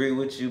disagree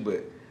with you,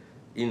 but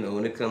you know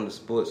when it comes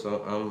to sports,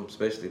 I'm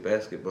especially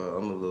basketball.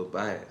 I'm a little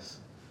biased.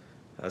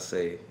 I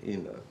say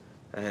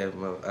I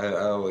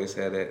always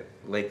had that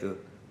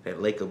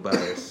Laker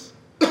bias.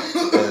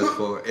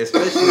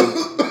 Especially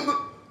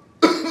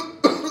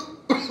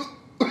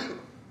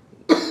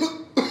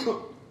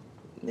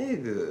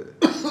nigga.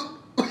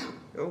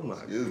 Oh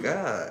my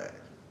God.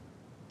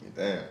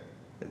 Damn.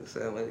 It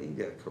sound like you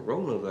got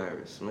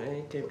coronavirus,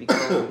 man. Can't be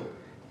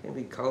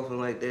coughing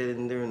like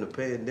that during the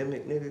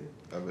pandemic, nigga.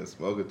 I've been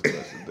smoking too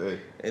much today.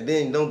 And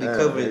then don't be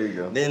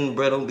covering. Then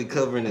bro, don't be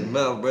covering his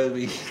mouth, bro.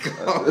 Be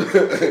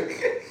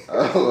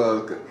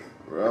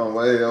I'm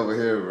way over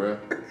here, bro.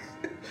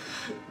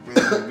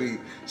 Bro, be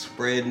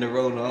spreading the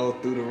Rona all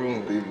through the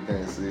room. People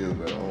can't see us,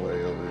 but I'm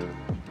way over here.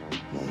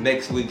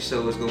 Next week's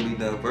show is gonna be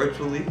done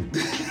virtually.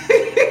 These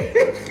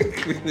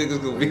niggas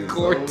gonna be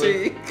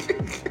quarantined.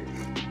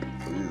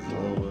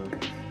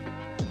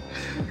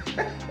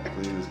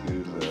 Please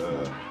excuse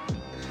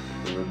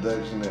the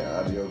reduction in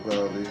audio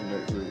quality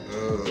next week.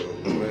 Oh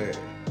man.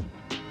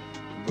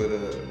 But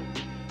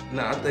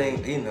I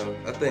think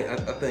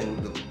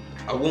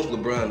I want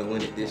LeBron to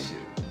win it this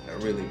year. I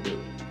really do.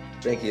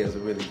 I think he has a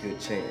really good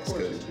chance.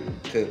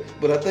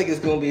 But I think it's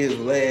gonna be his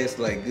last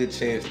like good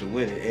chance to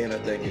win it, and I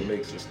think it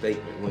makes a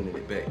statement winning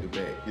it back to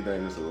back. You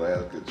think this is the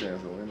last good chance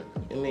to win it?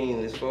 I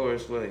mean, as far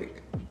as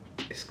like,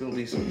 it's gonna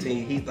be some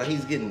team.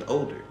 He's getting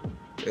older.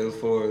 As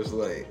far as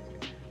like,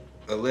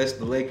 unless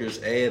the Lakers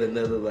add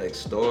another like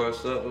star or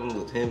something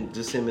with him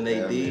and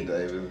AD.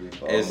 Davis be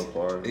falling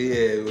apart.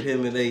 Yeah, with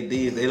him and AD,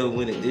 if they don't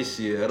win it this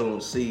year, I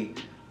don't see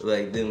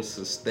like them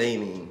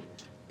sustaining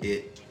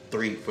it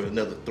for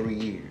another 3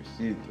 years.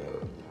 You know,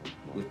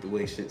 with the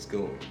way shit's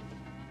going.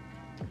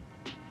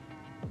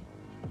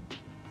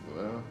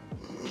 Well,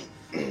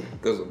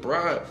 because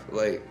LeBron,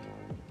 like,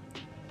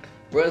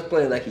 Bron's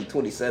playing like he's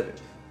 27.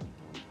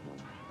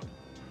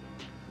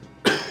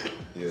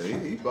 yeah,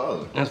 he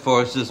balling. As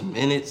far as just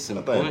minutes and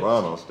I think points.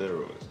 Bron on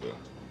steroids though.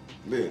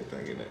 Been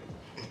thinking that.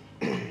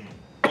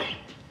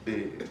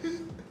 Big.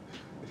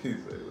 He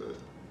say, "Look,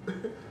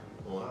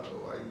 why you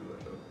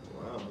laughing?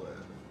 Why I'm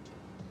laughing?"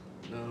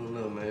 I don't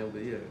know, man,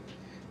 but yeah.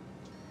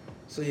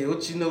 So yeah,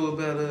 what you know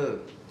about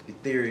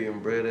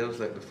Ethereum, bro? That was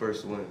like the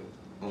first one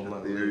on my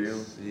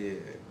list. Yeah.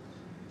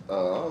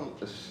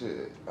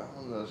 Shit. I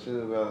don't know shit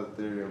about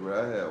Ethereum, bro.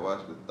 I had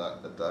watched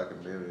a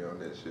documentary on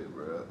that shit,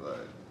 bro.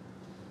 Like,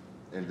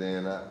 and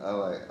then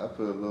I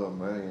put a little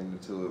money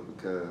into it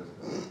because,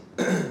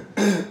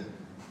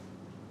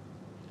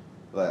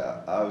 like,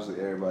 obviously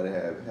everybody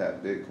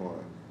have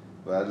Bitcoin,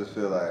 but I just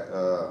feel like,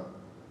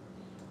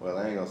 well,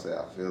 I ain't gonna say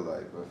I feel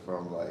like, but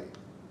from like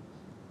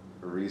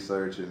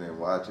researching and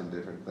watching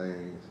different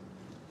things,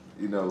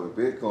 you know, with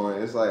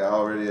Bitcoin, it's like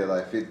already at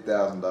like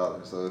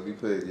 $50,000. So if you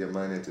put your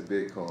money into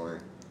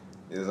Bitcoin,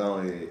 it's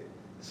only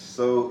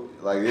so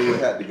like it would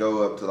have to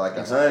go up to like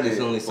 100. There's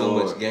only so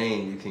much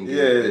gain you can get.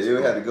 Yeah, it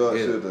would have to go up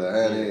to the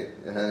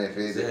 100,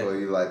 150 for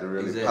you like to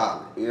really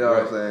pop. You know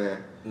what I'm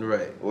saying?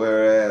 Right.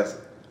 Whereas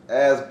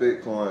as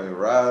Bitcoin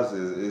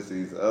rises, it's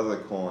these other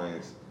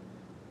coins.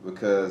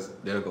 Because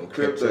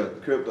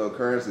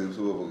cryptocurrencies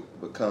will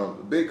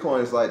become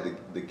Bitcoin is like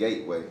the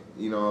gateway.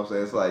 You know what I'm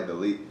saying? It's like the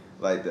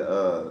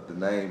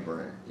name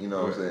brand. You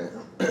know what I'm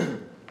saying?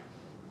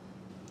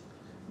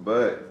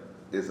 But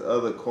it's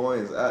other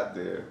coins out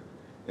there.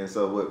 And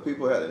so what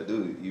people had to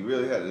do, you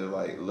really had to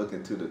like look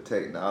into the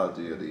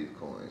technology of these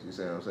coins. You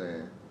see what I'm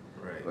saying?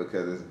 Right.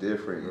 Because it's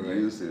different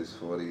uses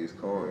for these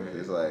coins. Right.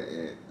 It's like,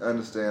 and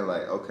understand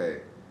like,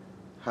 okay,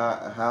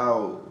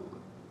 how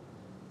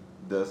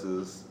does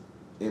this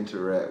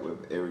interact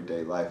with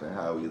everyday life and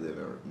how we live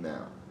in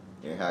now,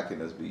 and how can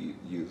this be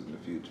used in the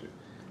future?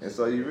 And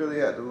so you really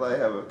have to like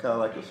have a kind of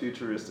like a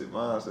futuristic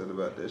mindset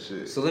about that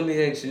shit. So let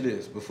me ask you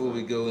this before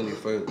we go any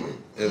further.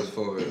 As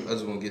far as I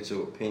just want to get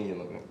your opinion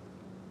on it.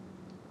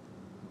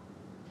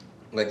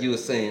 Like you were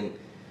saying,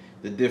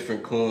 the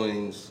different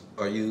coins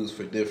are used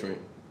for different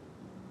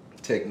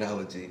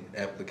technology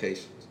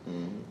applications.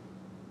 Mm-hmm.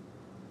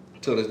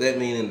 So does that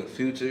mean in the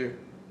future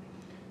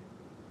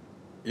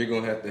you're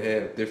gonna have to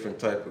have different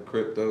type of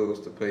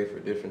cryptos to pay for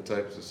different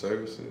types of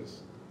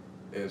services?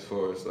 As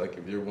far as like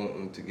if you're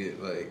wanting to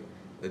get like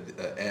an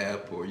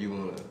app, or you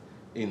wanna,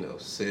 you know,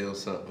 sell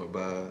something or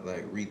buy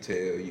like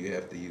retail, you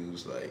have to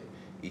use like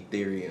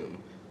Ethereum.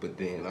 But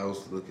then I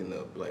was looking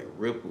up like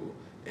Ripple,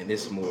 and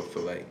it's more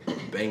for like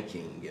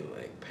banking and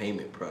like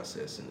payment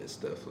processing and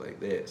stuff like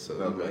that. So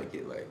you might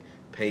get like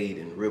paid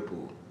in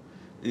Ripple,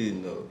 you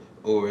know.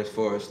 Or as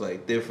far as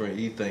like different,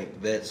 you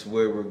think that's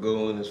where we're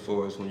going as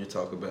far as when you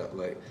talk about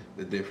like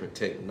the different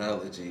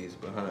technologies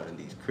behind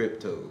these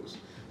cryptos?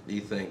 Do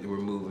you think that we're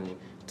moving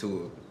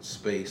to a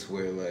space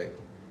where like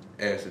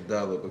as the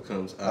dollar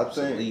becomes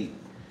obsolete?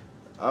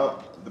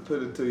 To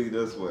put it to you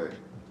this way,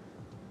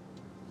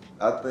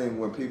 I think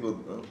when people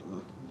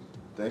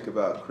think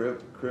about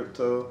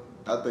crypto,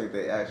 I think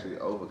they actually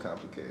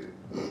overcomplicate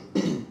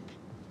it.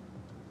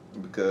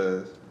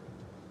 Because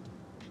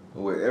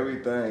with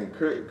everything,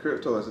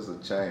 crypto is just a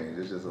change.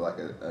 It's just like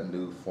a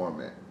new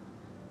format.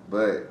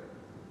 But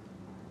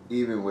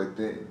even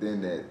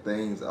within that,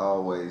 things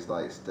always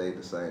like stay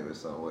the same in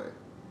some way.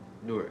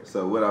 Right.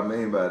 So what I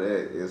mean by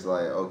that is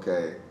like,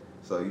 okay,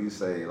 so you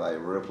say like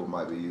Ripple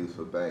might be used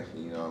for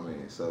banking, you know what I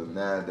mean? So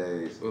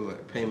nowadays, or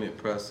like payment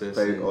processing,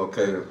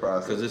 payment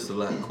processing, because it's a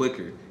lot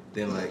quicker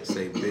than like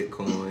say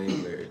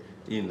Bitcoin, or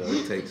you know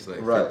it takes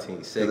like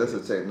 15 seconds. Because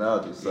that's a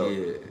technology. So,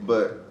 yeah.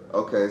 But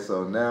okay,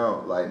 so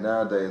now like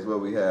nowadays,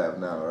 what we have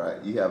now, right?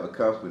 You have a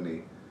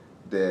company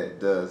that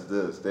does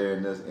this. They're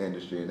in this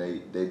industry and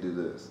they do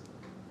this.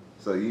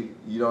 So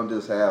you don't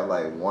just have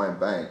like one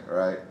bank,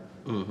 right?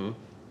 Mm-hmm.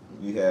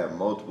 You have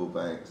multiple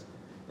banks.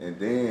 And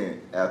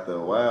then after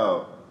a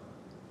while,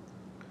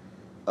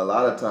 a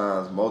lot of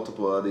times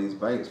multiple of these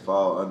banks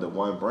fall under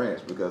one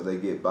branch because they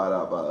get bought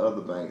out by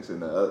other banks,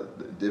 and the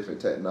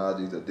different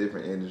technologies of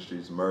different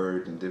industries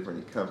merge and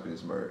different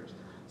companies merge.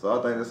 So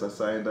I think that's the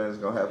same thing that's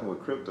going to happen with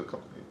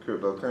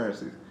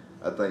cryptocurrencies.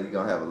 I think you're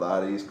going to have a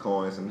lot of these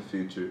coins in the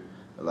future.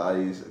 A lot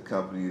of these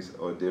companies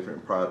or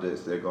different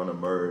projects, they're going to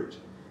merge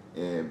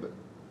and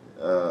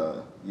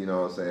you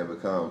know what I'm saying,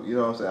 become, you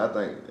know what I'm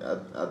saying,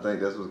 I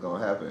think that's what's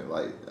going to happen.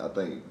 Like, I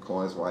think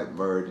coins might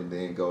merge and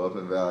then go up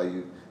in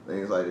value,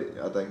 things like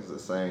that. I think it's the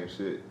same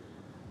shit.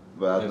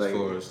 But I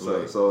think,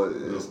 so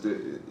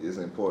it's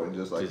important,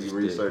 just like you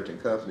researching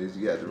companies,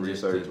 you have to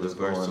research what's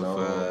going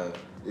on.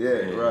 Yeah,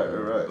 right.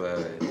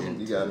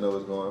 You got to know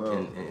what's going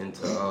on. And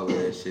into all of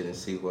that shit and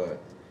see why,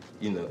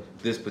 you know,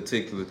 this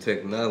particular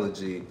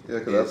technology. Yeah,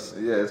 because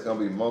it's going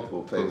to be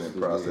multiple payment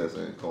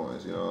processing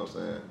coins, you know what I'm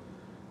saying?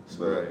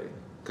 Right.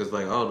 Because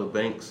like all the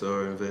banks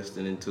are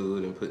investing into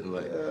it and putting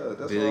like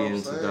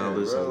billions of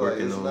dollars and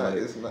working on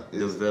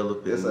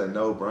developing it's a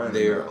no-brainer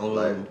their own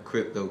like,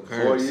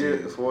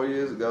 cryptocurrency. 4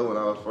 years ago when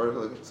I was first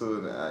looking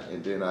to it,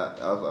 and then I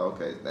was like,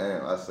 okay,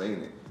 damn, I seen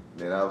it. And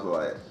then I was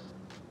like,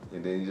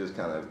 and then you just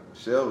kind of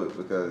shelve it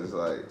because it's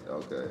like,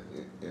 okay,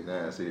 and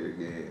now it's here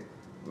again.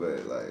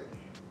 But like,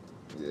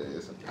 yeah,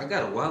 I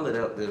got a wallet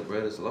out there,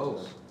 bro. It's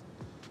lost.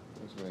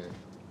 What's man?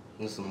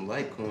 With some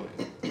Litecoin.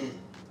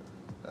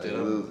 I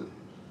lose it.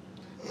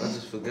 I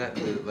just forgot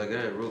to, like,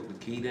 I wrote the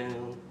key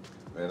down.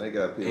 Man, they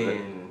got people.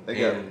 They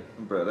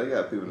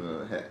got people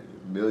that have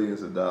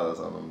millions of dollars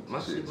on them. My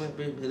shit went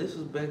big. This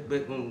was back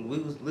when we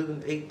was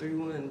living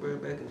 831, bro.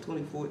 Back in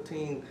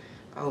 2014,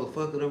 I was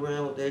fucking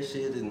around with that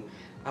shit, and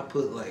I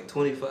put like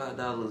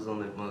 $25 on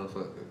that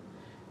motherfucker,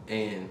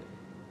 and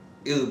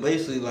it was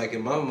basically like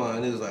in my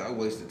mind, it was like I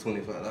wasted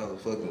 $25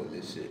 fucking with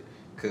this shit.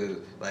 Cause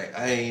like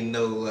I ain't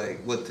know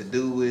like what to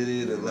do with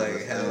it or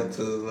like how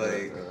to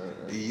like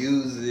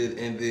use it,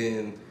 and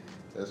then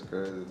that's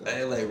crazy.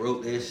 I like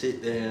wrote that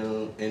shit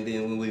down, and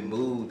then when we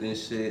moved and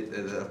shit,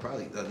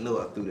 I know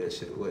I threw that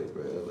shit away,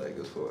 bro. Like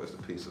as far as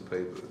the piece of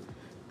paper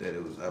that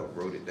it was, I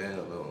wrote it down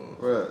on.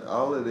 Bro,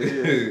 all it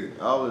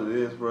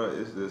is, bro,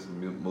 is just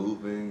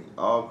moving.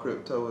 All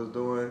crypto is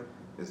doing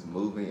is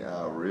moving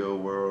our real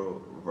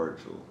world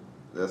virtual.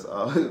 That's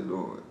all it's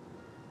doing.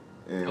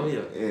 And, Oh, yeah.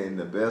 And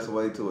the best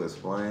way to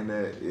explain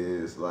that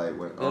is like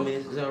when I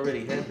mean, it's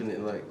already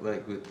happening.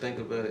 Think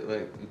about it.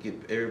 Like,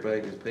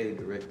 everybody gets paid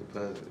direct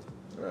deposit.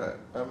 right.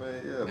 I mean,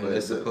 yeah, And but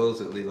it's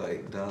supposedly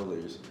like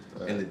dollars.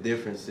 Right. And the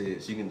difference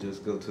is you can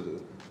just go to the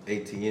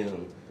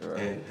ATM Right.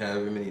 and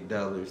however many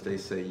dollars they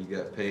say you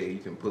got paid, you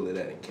can pull it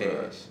out in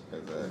cash.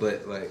 Right. Exactly.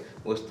 But like,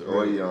 what's the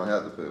or real- you don't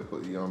have to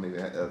put you don't even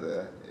have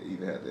to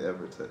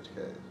ever touch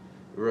cash.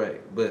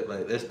 Right, but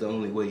like that's the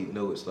only way you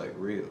know it's like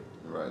real.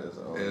 Right. That's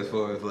the only As way.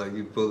 far as like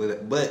you pull it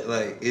out. But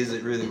like, is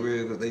it really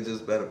real? Because they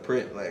just about to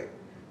print like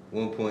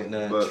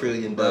 $1.9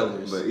 trillion.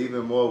 But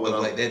even more what of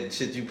I'm like that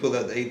shit you pull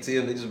out the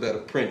ATM, they just about to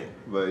print it.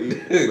 But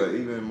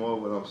even more,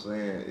 what I'm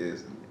saying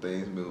is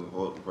things move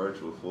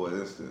virtual. For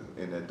instance,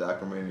 in that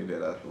documentary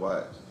that I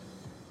watched,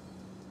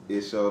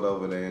 it showed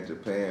over there in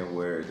Japan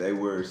where they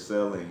were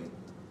selling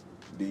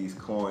these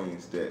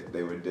coins that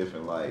they were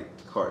different, like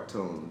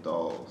cartoon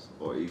dolls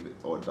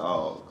or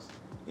dogs,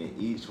 and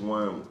each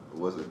one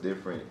was a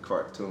different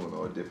cartoon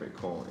or a different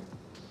coin.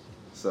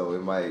 So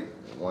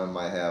one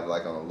might have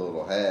like on a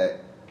little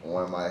hat,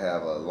 one might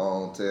have a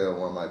long tail,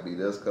 one might be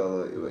this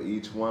color.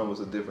 Each one was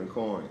a different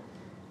coin.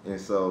 And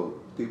so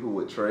people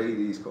would trade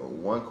these coins.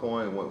 One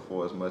coin went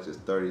for as much as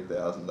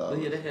 $30,000. Oh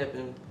yeah, that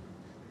happened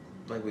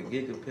like with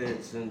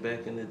gigapets and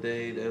back in the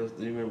day. Do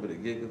you remember the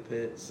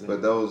gigapets? And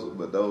But those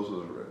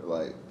was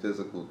like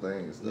physical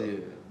things though. Yeah.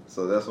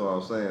 So that's what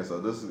I'm saying.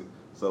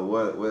 So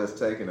what it's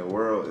taking the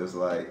world is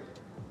like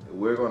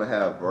we're gonna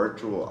have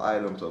virtual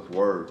items of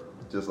worth,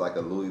 just like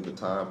a Louis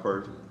Vuitton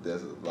purse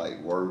that's like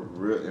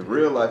worth in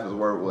real life is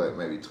worth what,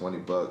 maybe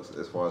 $20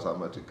 as far as how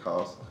much it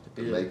costs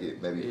to make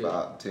it, maybe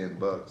 $5-10.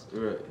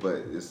 Right. But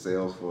it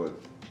sells for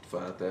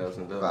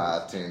 $5,000.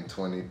 $5, $10,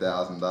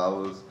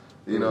 $20,000.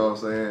 You know what I'm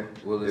saying?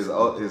 Well,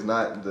 it's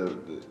not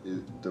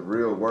the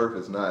real worth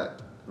is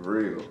not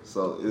real.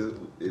 So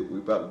we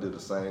about to do the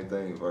same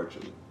thing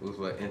virtually. It was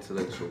like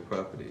intellectual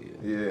property.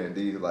 Yeah, and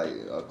these like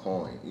a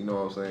coin. You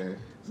know what I'm saying?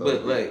 So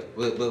But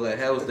like,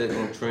 how is that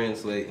gonna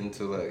translate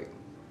into like?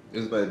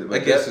 But I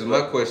guess is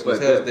my question is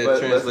how does that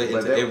translate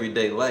into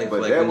everyday life?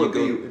 But like that when would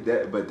you be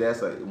that. But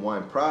that's a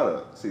one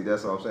product. See,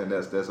 that's what I'm saying.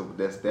 That's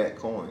that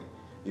coin.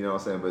 You know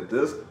what I'm saying? But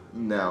this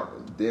now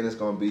then it's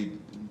gonna be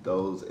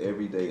those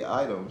everyday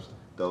items,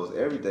 those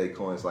everyday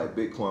coins. Like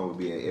Bitcoin would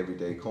be an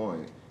everyday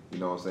coin. You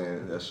know what I'm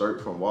saying? A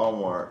shirt from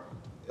Walmart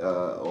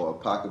or a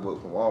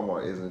pocketbook from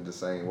Walmart isn't the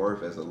same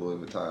worth as a Louis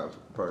Vuitton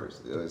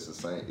purse. It's the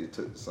same. It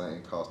took the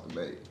same cost to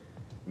make.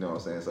 You know what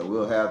I'm saying? So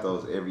we'll have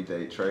those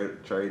everyday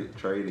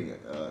trading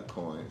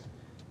coins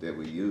that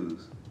we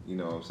use. You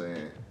know what I'm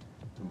saying?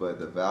 But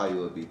the value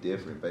will be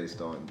different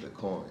based on the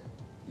coin.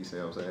 You see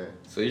what I'm saying?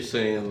 So you're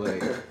saying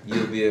like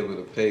you'll be able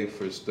to pay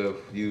for stuff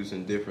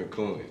using different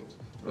coins,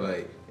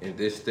 like and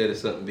instead of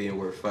something being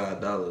worth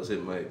 $5,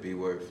 it might be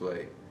worth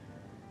like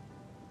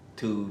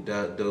 2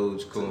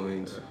 Doge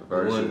coins,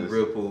 versus, 1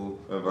 Ripple,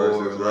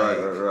 versus, or like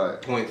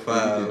right.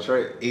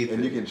 0.5 Ether.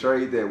 And you can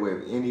trade that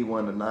with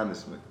anyone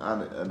anonymously,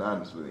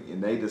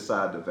 and they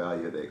decide the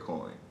value of that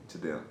coin to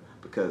them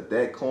because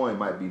that coin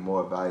might be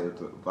more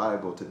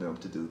valuable to them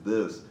to do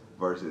this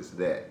versus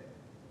that.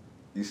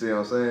 You see what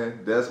I'm saying?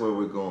 That's where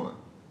we're going.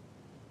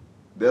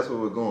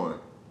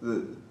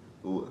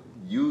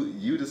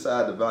 You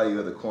decide the value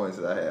of the coins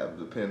that I have,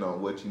 depending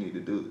on what you need to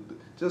do.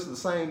 Just the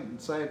same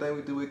thing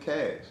we do with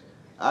cash.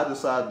 I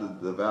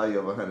decide the value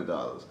of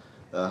 $100.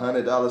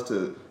 $100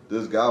 to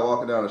this guy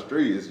walking down the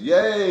street is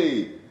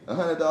yay.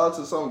 $100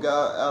 to some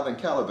guy out in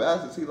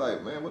Calabasas, he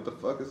like, man, what the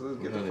fuck is this?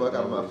 Get the fuck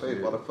out of my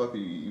face. Why the fuck are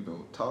you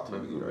even talking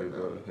to me right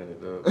now?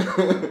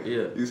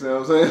 Yeah. You see what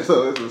I'm saying?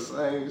 So it's the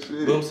same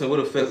shit. But I'm saying, what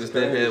effect does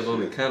that have on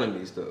shit.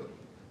 economies though?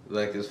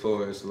 Like as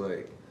far as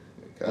like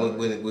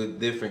with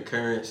different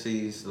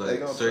currencies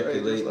like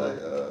circulating.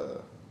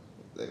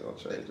 They gonna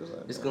trade just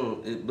like it's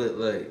that. but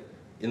like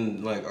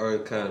in like our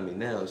economy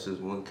now, it's just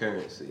one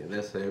currency, and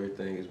that's how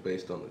everything is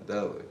based on the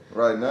dollar.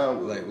 Right now,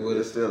 like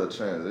it's still a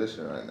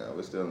transition. Right now,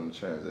 we're still in the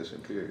transition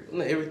period.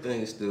 No, everything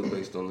is still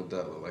based on the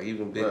dollar. Like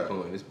even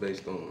Bitcoin is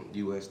based on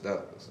U.S.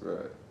 dollars.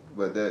 Right,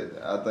 but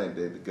I think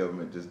that the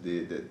government just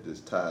did that.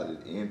 Just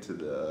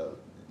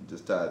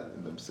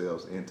tied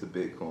themselves into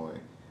Bitcoin.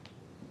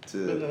 That's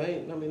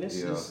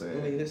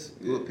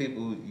what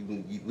people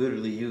you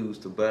literally use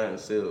to buy and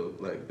sell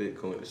like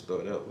Bitcoin to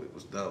start out with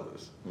was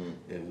dollars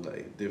and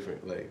like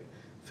different like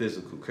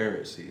physical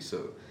currency.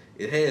 So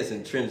it has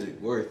intrinsic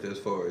worth as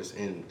far as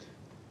in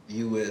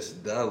U.S.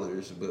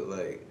 dollars, but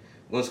like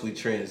once we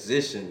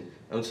transition,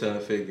 I'm trying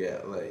to figure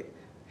out like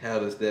how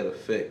does that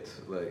affect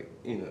like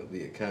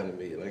the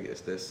economy, and I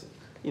guess that's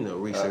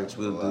research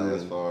we'll do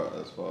as far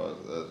as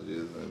us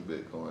using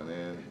Bitcoin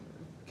and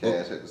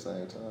cash at the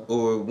same time.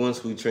 Or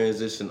once we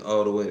transition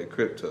all the way to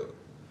crypto,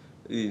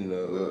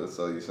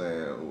 So you're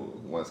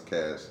saying once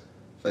cash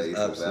phases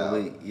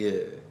obsolete, out? yeah.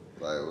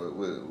 Like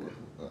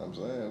I'm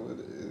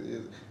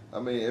saying, I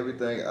mean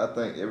everything. I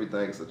think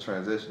everything is a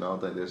transition. I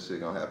don't think this shit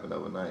gonna happen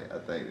overnight. I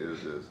think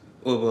it's just.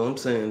 Well, but I'm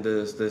saying,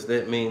 does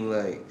that mean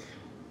like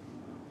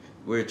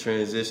we're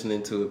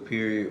transitioning to a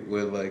period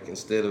where like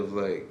instead of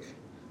like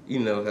you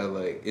know how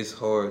like it's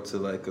hard to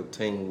like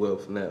obtain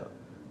wealth now,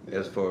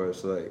 as far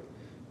as like,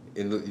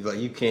 like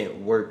you can't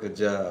work a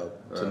job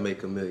to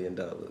make $1 million.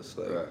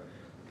 Like,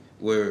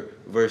 where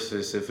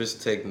versus if it's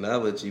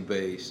technology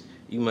based,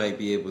 you might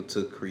be able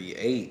to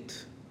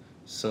create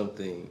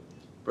something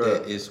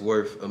that is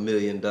worth $1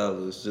 million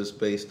just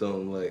based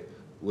on like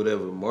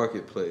whatever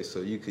marketplace.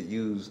 So you could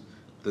use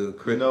the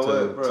crypto. You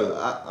know what, bro?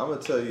 I'm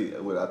gonna tell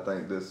you what I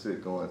think this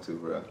shit going to,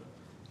 bro.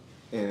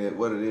 And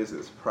what it is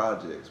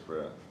projects,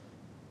 bro.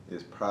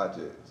 It's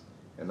projects,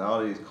 and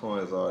all these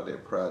coins are their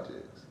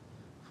projects.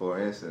 For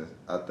instance,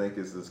 I think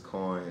it's this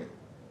coin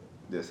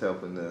that's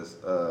helping us,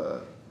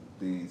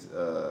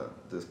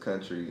 this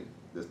country,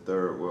 this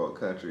third world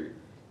country,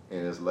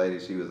 and this lady,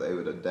 she was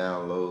able to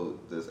download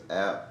this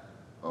app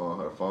on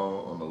her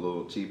phone, on the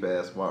little cheap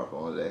ass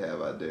smartphone they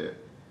have out there,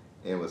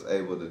 and was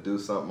able to do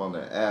something on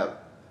the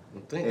app. I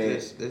think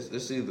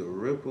it's either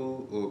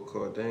Ripple or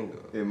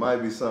Cardano. It might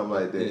be something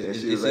like that.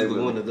 It's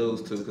either one of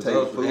those two, because I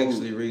was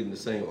actually reading the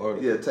same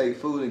article. Yeah, take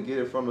food and get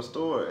it from the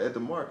store at the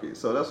market.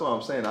 So that's what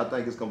I'm saying. I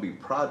think it's going to be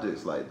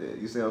projects like that.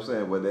 You see what I'm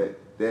saying? Where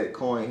that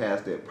coin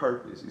has that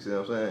purpose. You see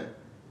what I'm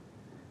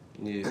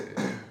saying? Yeah.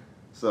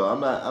 So I'm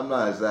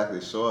not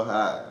exactly sure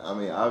how. I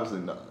mean,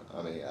 obviously,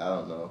 I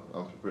don't know.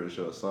 I'm pretty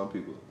sure some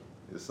people,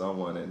 there's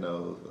someone that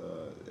knows,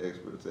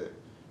 experts that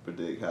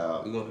predict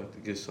how. We're going to have to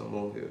get some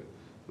on here.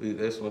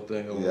 That's one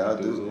thing I want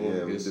to do.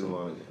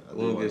 I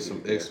want to get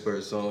some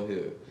experts on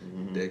here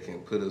that can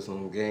put us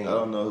on game. I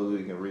don't know who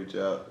we can reach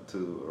out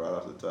to right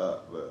off the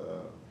top, but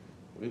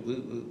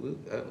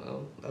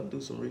I'll do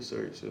some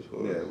research as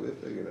far as we'll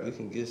figure it out. We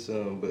can get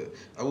some, but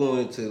I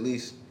wanted to at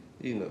least,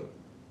 you know,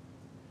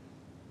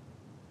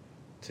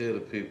 tell the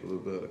people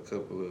about a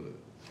couple of the.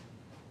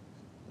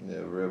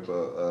 Yeah,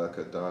 Ripple,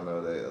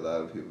 Cardano, a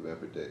lot of people been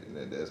predicting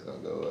that that's gonna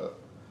go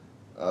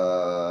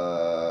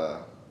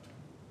up.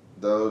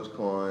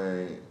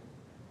 Dogecoin,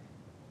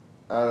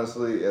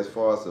 honestly, as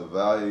far as the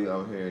value,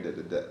 I'm hearing that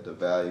the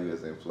value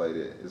is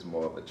inflated. It's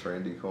more of a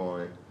trendy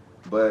coin,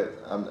 but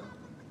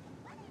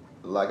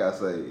like I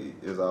say,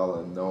 it's all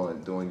in knowing,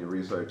 doing your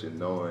research and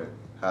knowing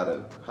how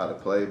to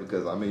play.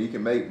 Because I mean, you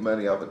can make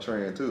money off a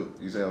trend too.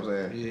 You see what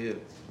I'm saying? Yeah.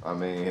 I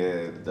mean,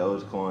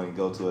 Dogecoin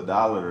go to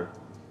 $1.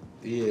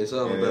 Yeah, it's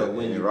all about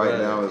when you right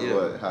now is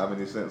what? How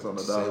many cents on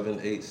the dollar?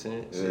 7-8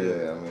 cents.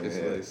 Yeah, I mean,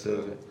 it's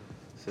like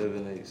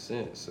 7-8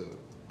 cents. So.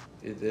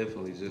 It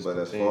definitely just. But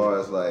as far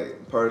as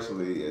like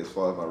personally, as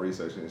far as my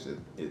research into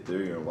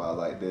Ethereum, why I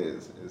like that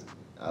is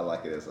I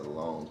like it as a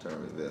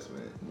long-term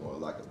investment, more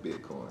like a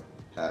Bitcoin.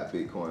 How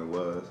Bitcoin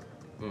was,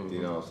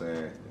 you know what I'm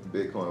saying?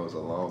 Bitcoin was a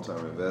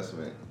long-term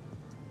investment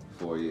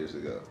 4 years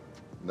ago.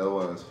 No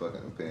one's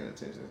fucking paying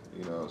attention.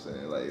 You know what I'm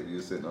saying? Like if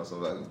you're sitting on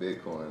some fucking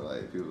Bitcoin,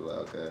 like people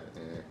are like, okay,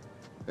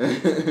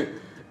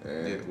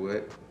 yeah,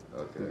 what?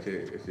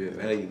 Okay.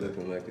 Now you're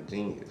looking like a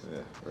genius.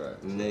 Yeah,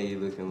 right. Now you're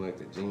looking like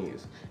a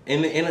genius.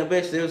 And I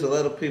bet there's a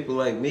lot of people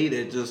like me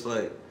that just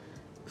like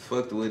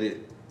fucked with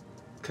it,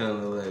 kind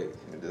of like.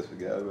 And just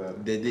forgot about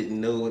it. They didn't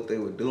know what they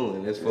were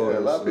doing. As far as a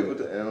lot of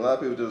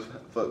people just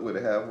fucked with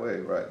it halfway,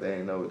 right? They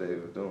didn't know what they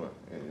were doing,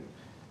 and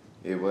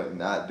it wasn't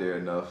not there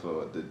enough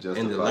for the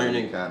justify. And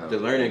the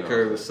learning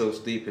curve was so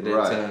steep at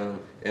that time,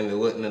 and there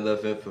wasn't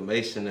enough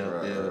information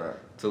out there. Right.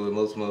 So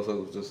most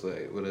motherfuckers was just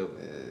like whatever.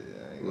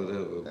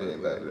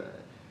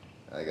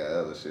 I got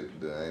other shit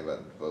to do. I ain't about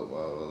to devote my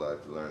whole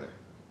life to learning.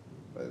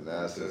 But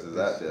now since it's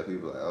out there,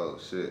 people are like, oh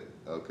shit,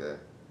 okay.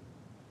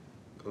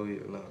 Oh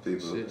yeah, no.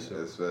 People,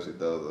 especially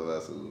those of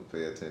us who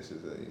pay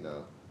attention to, you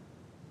know,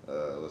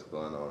 what's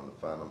going on in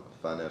the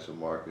financial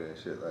market and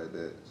shit like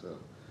that. So,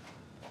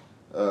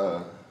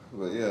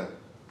 but yeah,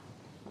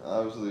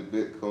 obviously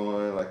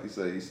Bitcoin, like you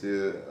say, you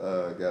still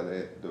got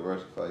to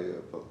diversify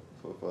your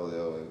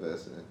portfolio,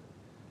 invest in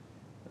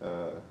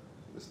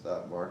the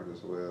stock market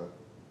as well.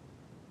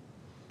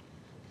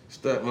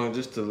 Stock market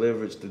just to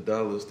leverage the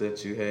dollars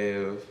that you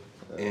have,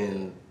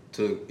 and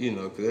to, you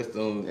know, because that's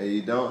the only. And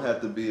you don't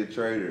have to be a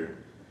trader.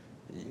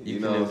 You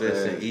can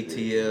invest in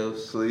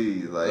ETFs.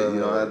 Please, like you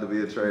don't have to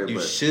be a trader. You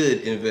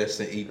should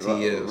invest in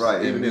ETFs,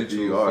 right? Even if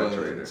you are a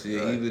trader. Yeah,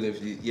 right. Even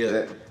if you,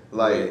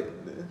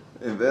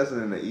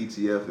 investing in the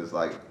ETF is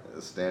like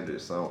a standard.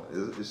 So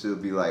it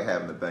should be like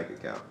having a bank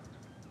account.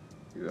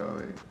 You know what I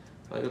mean?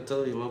 Like I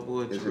told you, my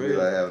boy It should be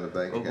like having a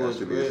bank account. It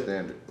should be a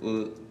standard.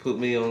 Will put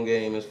me on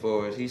game as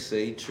far as he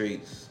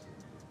treats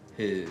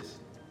his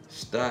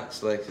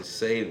stocks like his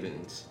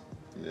savings.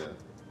 Yeah.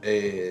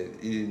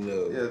 And, you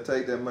know. Yeah,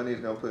 take that money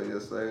you're going to put in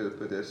your savings,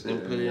 put that shit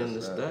and put it in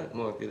the stock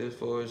market as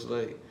far as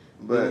like.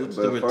 But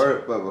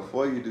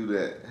before you do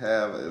that,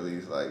 have at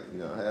least like, you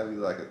know, have you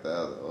like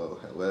 $1,000 or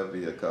whatever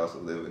your cost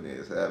of living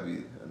is, have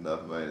you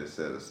enough money to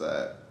set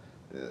aside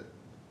to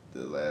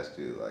last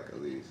you like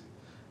at least.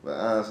 But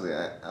honestly,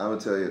 I'm going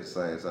to tell you at the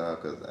same time,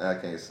 because I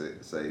can't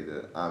say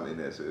that I'm in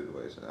that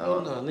situation. Oh,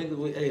 no,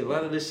 nigga, a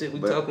lot of this shit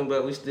we talking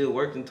about, we still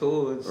working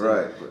towards.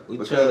 Right.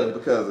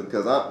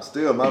 Because I'm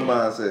still, my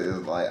mindset is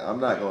like, I'm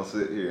not going to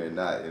sit here and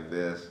not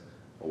invest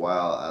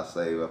while I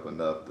save up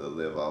enough to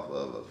live off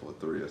of it for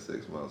 3 or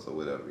 6 months or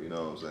whatever. You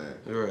know what I'm saying?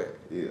 Right.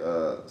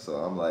 Yeah, so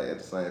I'm like, at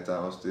the same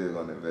time, I'm still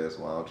gonna invest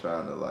while I'm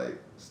trying to like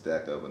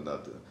stack up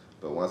enough to.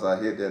 But once I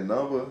hit that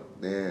number,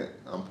 then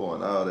I'm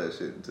pouring all that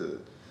shit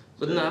into.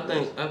 But no,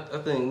 I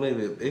think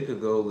maybe a bigger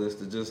goal is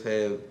to just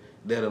have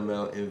that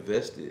amount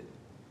invested,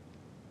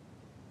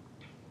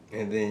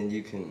 and then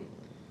you can,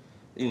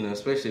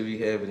 especially if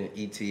you have it in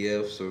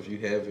ETFs or if you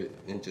have it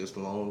in just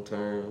long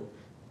term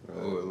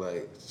or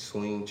like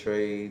swing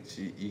trades,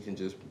 you can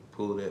just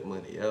pull that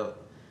money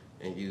out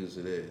and use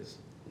it as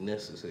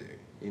necessary.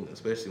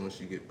 Especially once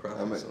you get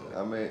profits on it.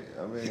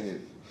 I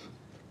mean,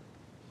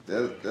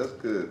 that's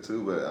good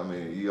too. But I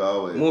mean, you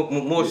always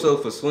more so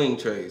for swing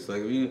trades.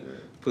 Like if you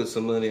put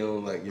some money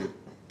on like your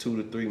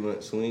 2 to 3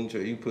 month swing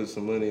trade, you put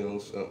some money on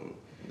something,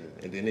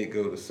 and then it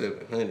go to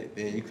 700.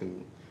 Then you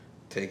can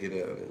take it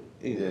out,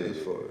 and as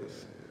far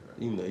as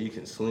you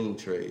can swing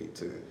trade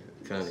to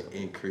kind of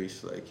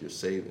increase like your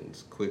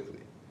savings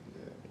quickly.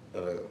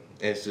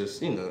 It's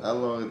just How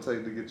long it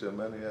take to get your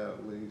money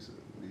out when you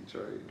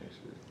trade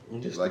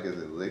and shit? Like,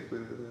 is it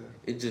liquid?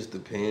 It just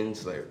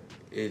depends. Like,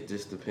 it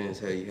just depends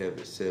how you have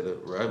it set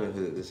up.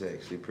 Robinhood is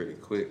actually pretty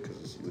quick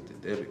because with the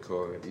debit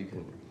card, you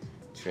can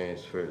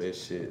transfer that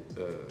shit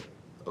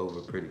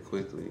over pretty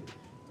quickly.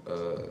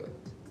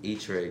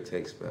 E-Trade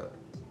takes about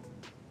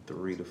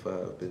 3 to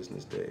 5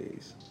 business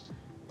days,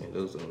 and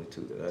those are the only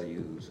two that I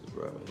use is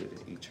Robinhood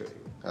and E-Trade.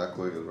 How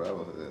quick is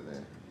Robinhood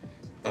then?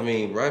 I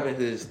mean, Robinhood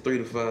is 3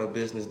 to 5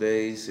 business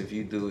days if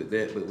you do it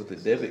that, but with the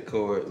debit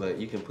card, like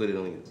you can put it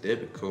on your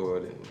debit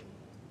card and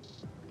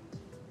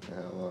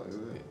how long is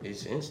it?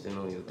 It's instant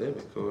on your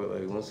debit card.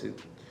 Like once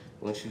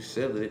you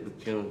sell it, it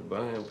becomes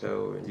buying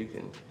power, and you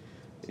can,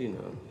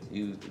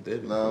 use the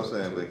debit. No, I'm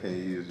saying, but can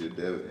you use your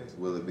debit?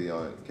 Will it be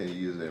on? Can you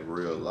use it in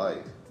real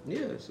life? Yeah,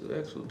 it's an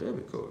actual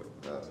debit card.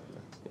 Oh, okay.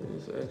 Yeah,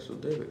 it's an actual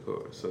debit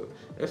card. So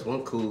that's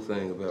one cool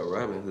thing about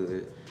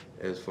Robinhood,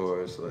 as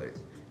far as like,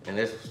 and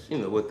that's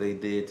what they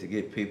did to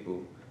get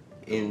people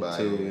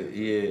into it.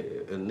 Yeah,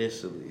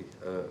 initially.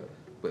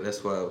 But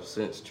that's why I've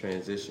since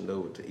transitioned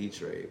over to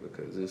E-Trade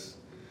because it's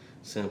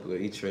simpler.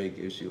 E-Trade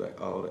gives you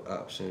like all the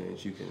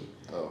options. You can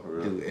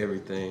do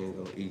everything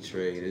on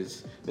E-Trade.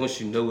 It's once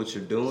you know what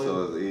you're doing.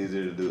 So it's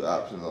easier to do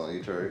options on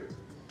E-Trade.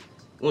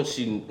 Once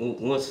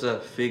I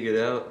figured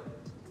out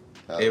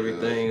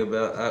everything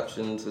about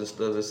options and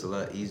stuff, it's a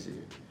lot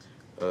easier.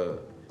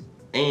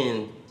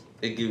 And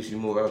it gives you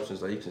more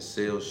options. Like you can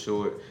sell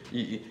short.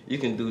 You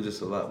can do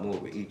just a lot more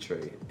with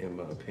E-Trade, in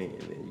my opinion,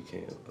 than you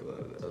can a lot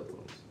of the other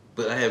ones.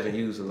 But I haven't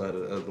used a lot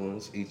of the other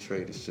ones.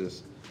 E-Trade is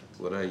just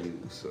what I use.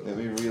 So. Let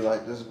me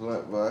relight this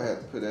blunt, but I had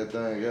to put that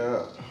thing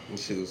out.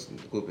 This shit was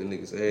whooping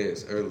niggas'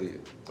 ass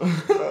earlier.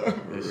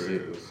 That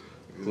shit was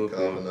whooping.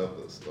 Coughing up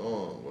a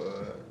storm,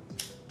 boy.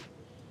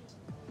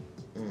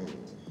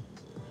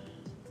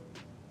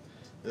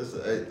 This is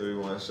the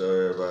 831 show,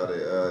 everybody.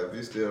 If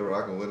you're still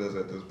rocking with us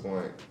at this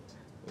point,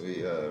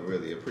 we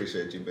really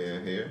appreciate you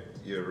being here.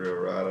 You're a real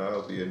rider. I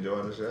hope you're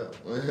enjoying the show.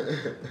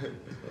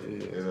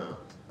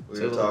 We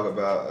done talked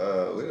about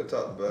a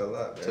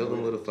lot, man. Tell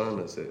them where to find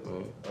us at,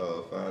 man.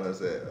 Find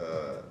us at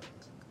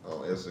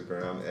on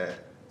Instagram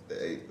at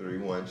the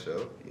 831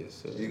 show. Yes,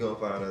 sir. You're gonna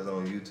find us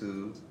on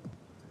YouTube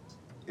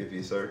if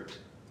you search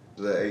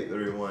the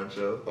 831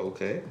 show.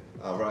 Okay.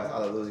 All right,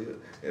 hallelujah.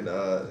 And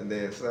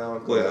then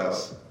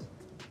SoundCloud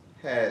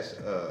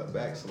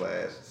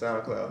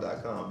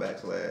 /SoundCloud.com /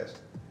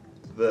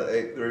 the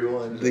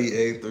 831 show. The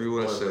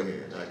 831 show.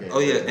 Oh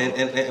yeah,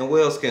 and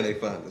where else can they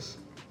find us?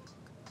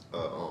 On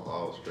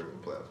all streaming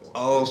platforms.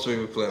 All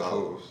streaming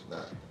platforms.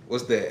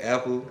 What's that?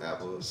 Apple,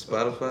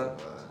 Spotify.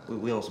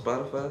 We on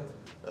Spotify?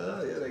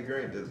 Yeah, they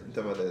green. You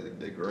talking about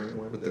the green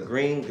one? With the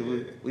green,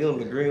 we on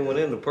the green one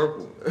and the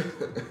purple one.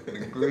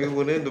 The green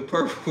one and the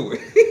purple one.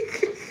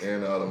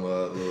 And all them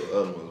little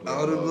other ones.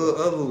 All the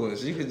little other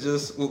ones. You can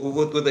just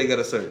what they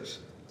gotta search.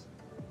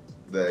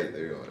 The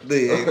 831.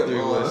 The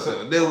 831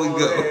 show. There we go.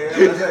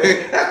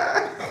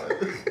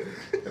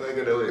 Can I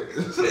get that way?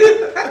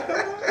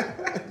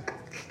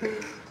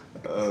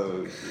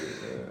 Oh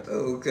shit, man.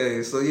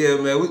 Okay, so yeah,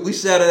 man, we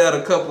shouted out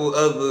a couple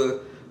other,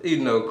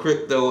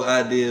 crypto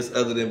ideas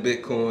other than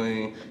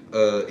Bitcoin,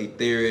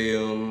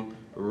 Ethereum,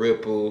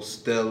 Ripple,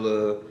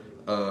 Stellar,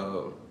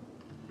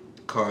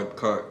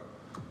 Cardano.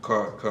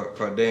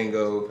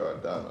 Cardano.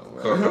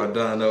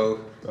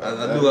 I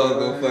knew I was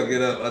gonna fuck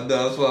it up.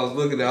 That's why I was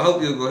looking at. I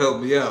hope you was gonna help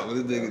me out, but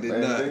this nigga did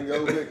not.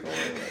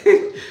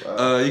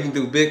 You can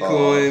do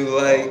Bitcoin,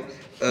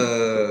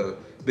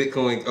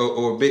 Bitcoin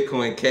or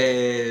Bitcoin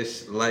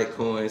Cash,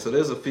 Litecoin. So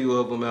there's a few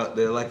of them out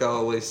there. Like I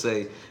always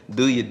say,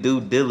 do your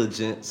due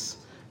diligence.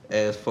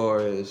 As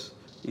far as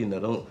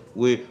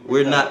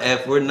we're not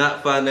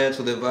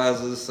financial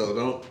advisors, so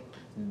don't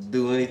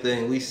do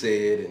anything we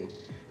said and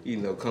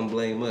come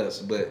blame us.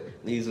 But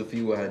these are a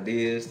few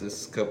ideas.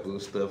 This is a couple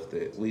of stuff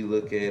that we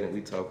look at and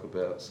we talk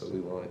about. So we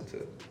wanted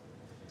to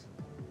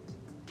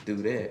do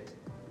that.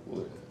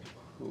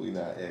 We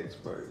not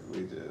experts.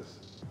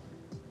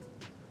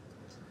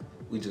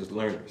 We just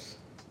learners.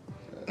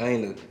 I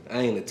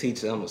ain't a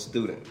teacher. I'm a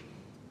student.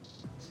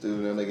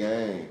 Student in the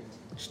game.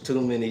 There's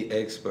too many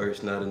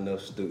experts, not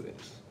enough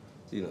students.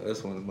 You know,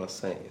 that's one of my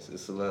sayings.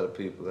 There's a lot of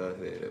people out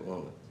there that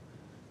want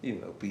to, you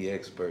know, be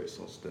experts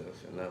on stuff,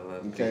 and not a lot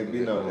of You people can't be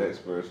that no wanna-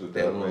 experts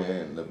without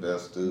being the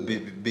best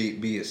student.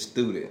 Be a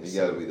student.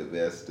 You gotta be the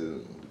best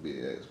student to be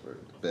an expert,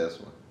 the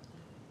best one.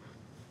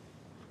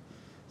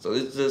 So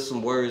it's just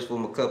some words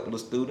from a couple of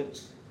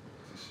students.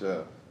 For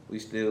sure. We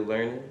still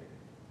learning.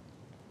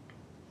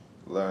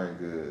 Learn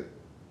good.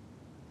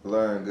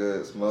 Learn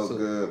good, smoke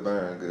good,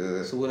 burn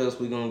good. So what else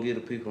we gonna give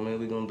the people, man?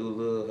 We gonna do a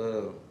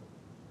little,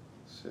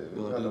 Shit,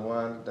 we gotta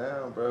wind it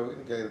down, bro. We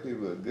done gave the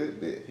people a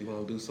good bit. you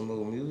wanna do some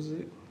more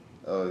music?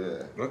 Oh,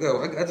 yeah. I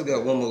just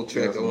got one more Give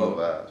track us I some more want.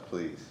 vibes,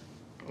 please.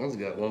 I just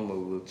got one more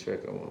little track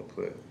I want to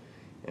play,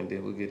 and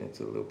then we'll get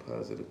into a little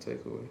positive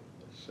takeaway.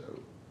 Sure.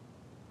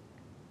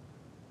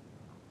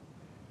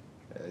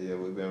 Yeah,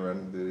 we've been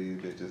running through these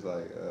bitches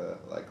like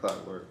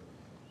clockwork.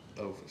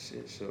 Oh, for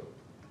shit, sure.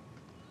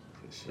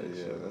 For So shit,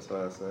 yeah, sure. that's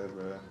why I say,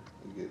 bro,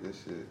 we get this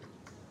shit.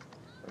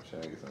 I'm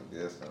trying to get some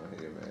guests on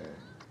here, man.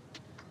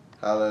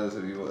 Holla at us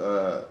if you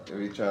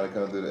trying to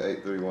come through the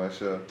 831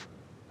 show.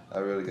 I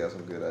really got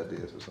some good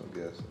ideas for some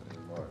guests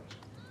in March.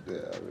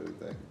 Yeah, I really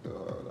think you go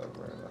hard. I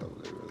hope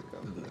they really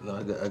come through. No,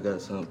 I got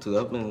something too.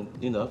 I've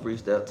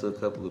reached out to a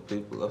couple of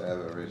people. I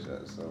haven't reached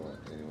out to someone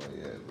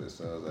anyway yet, but as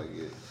soon as I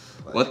get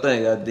One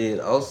thing I did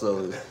also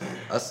is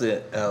I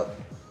sent out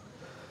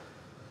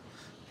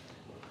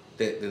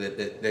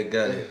that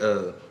guy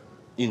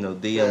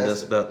DM'd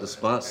us about the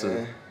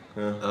sponsor.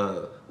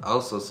 I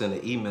also sent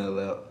an email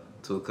out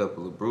to a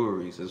couple of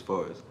breweries as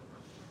far as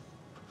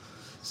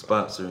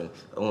sponsoring.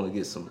 I want to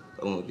get some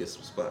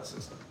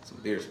sponsors, some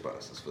beer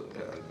sponsors for the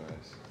That'd podcast. be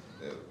nice.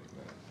 That would be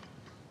nice.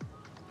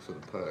 For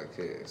the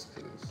podcast,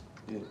 because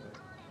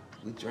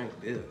we drink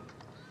beer.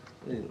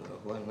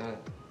 Why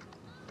not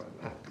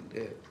do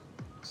that?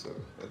 So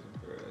That's a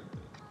great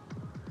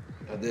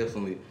idea. I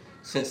definitely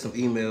sent some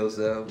emails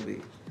out. I'll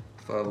be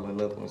following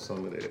up on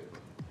some of that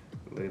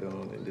later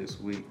on in this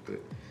week. But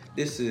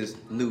this is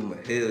New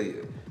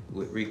Mahalia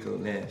with Rico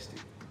Nasty.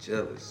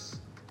 Jealous.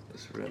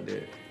 Let's run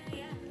that.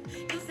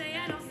 You say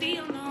I don't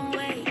feel no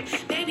way.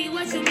 Baby,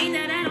 what you mean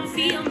that I don't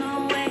feel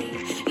no way?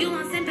 You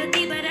want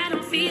sympathy, but I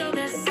don't feel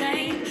the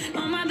same.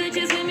 All my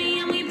bitches with me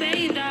and we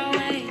paved our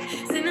way.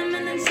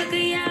 Cinnamon and sugar,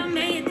 yeah, I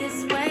made it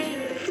this way.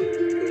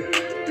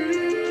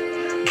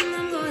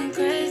 I'm going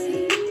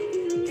crazy.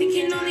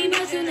 Thinking only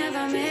about you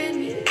never met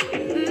me.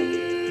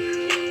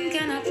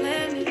 Can I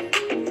play me?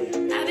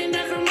 I've been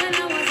back from when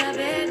I was a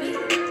baby.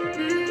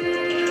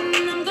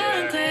 I'm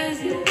going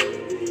crazy.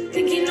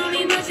 Thinking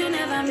only about you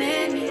never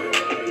met me.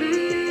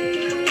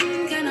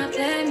 Can I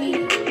play me?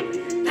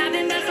 I've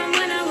been back from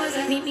when I was a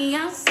meet me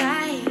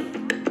outside.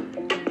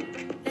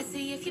 Let's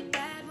see if you're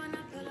bad when I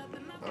pull up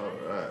in my All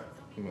right.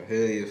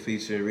 Mahalia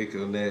featuring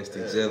Rico Nasty.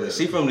 Jealous.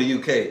 She from the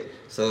UK.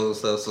 So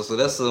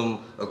that's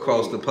some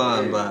across the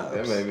pond vibes.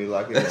 That made me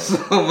like it. That's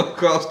some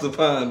across the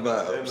pond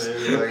That vibes.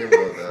 made me like it,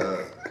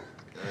 dog.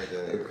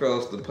 Okay.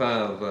 Across the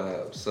pond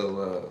vibes.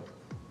 So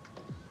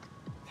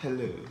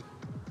Hello.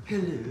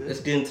 let's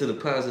get into the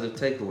positive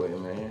takeaway,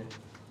 man.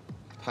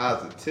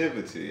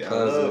 Positivity. I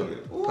love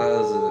it.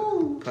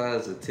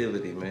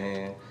 Positivity,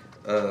 man.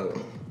 I'm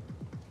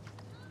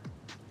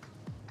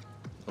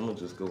gonna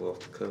just go off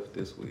the cuff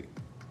this week.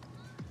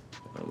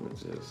 I'm gonna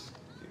just,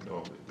 You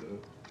normally do.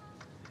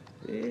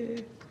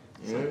 yeah.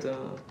 Yeah.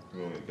 Sometimes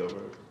You want me to go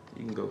first?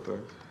 you can go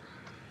first.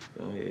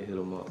 Go ahead, hit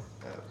them up.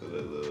 After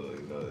that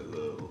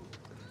little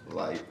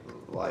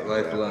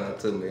Lifeline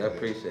to me. I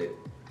appreciate it.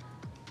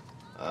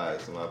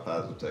 Alright, so my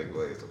positive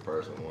takeaway is the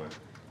personal one.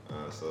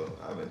 So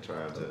I've been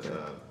trying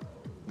to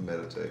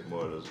meditate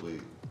more this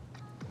week,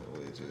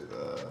 which is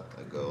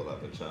a goal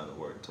I've been trying to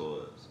work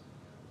towards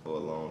for a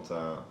long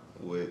time,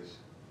 which,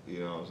 you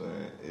know what I'm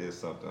saying, is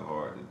something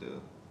hard to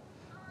do.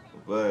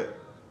 But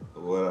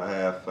what I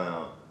have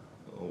found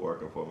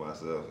working for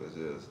myself is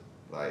just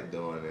like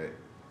doing it,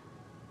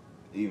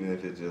 even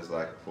if it's just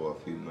like for a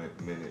few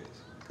minutes.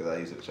 Because I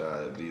used to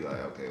try to be like,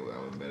 okay, well,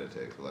 I'm gonna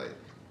meditate for like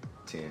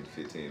 10 to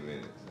 15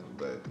 minutes.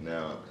 But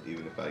now,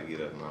 even if I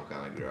get up and I'm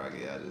kind of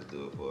groggy, I just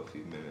do it for a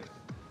few minutes.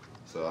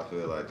 So I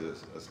feel like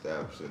just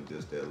establishing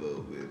just that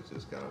little bit is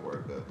just kind of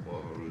work up more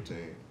of a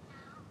routine.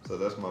 So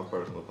that's my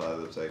personal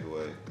positive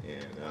takeaway.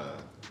 And,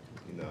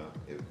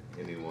 if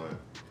anyone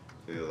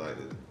feel like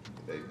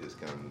they just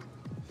kind of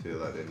feel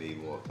like they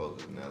need more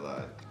focus in their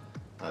life,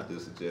 I do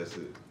suggest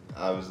it.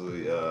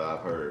 Obviously, I've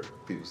heard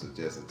people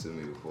suggest it to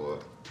me before.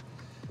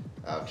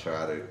 I've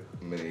tried it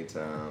many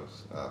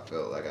times. I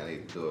felt like I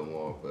need to do it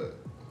more,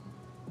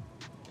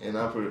 and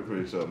I'm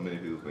pretty sure many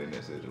people been in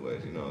that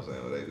situation. You know what I'm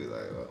saying? Where they be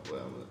like, oh,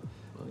 well,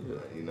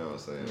 you know what I'm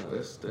saying? No,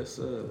 that's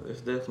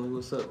definitely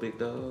what's up, big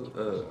dog.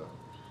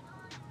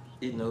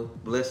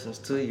 Blessings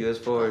to you as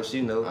far as I've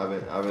been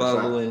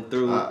following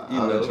through. I've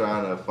been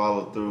trying to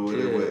follow through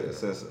with it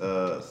since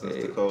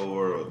the cold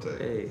world take.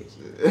 Hey.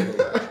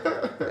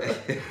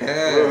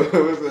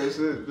 What's that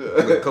shit?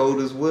 The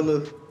coldest winter.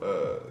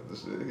 The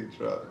shit he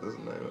dropped. That's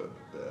the name of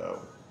the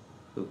album.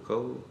 Who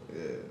Cole?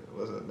 Yeah,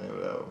 what's the name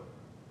of that one?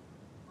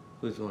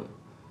 Which one?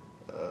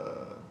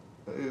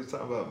 He was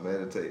talking about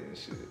meditating and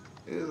shit.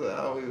 He was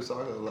like, he was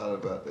talking a lot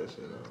about that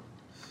shit.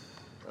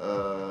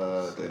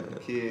 The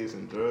kids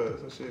and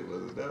drugs and shit.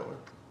 Was it that one?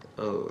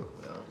 Oh,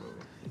 I don't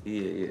remember.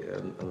 yeah.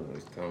 I know what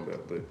he's talking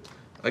about, but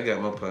I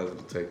got my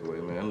positive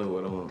takeaway, man. I know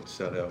what I want to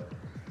shout out.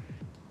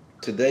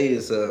 Today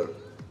is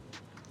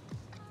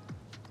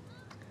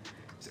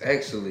it's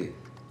actually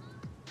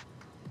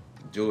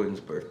Jordan's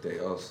birthday.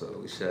 Also,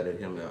 we shouted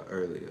him out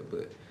earlier,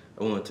 but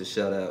I wanted to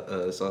shout out.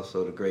 It's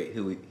also the great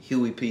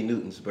Huey P.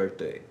 Newton's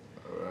birthday.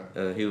 All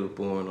right. He was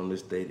born on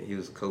this date. He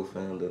was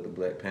co-founder of the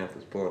Black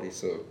Panthers Party.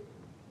 So,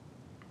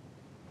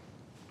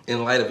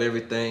 in light of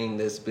everything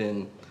that's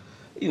been,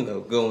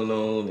 going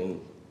on,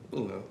 and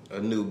a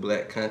new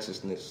black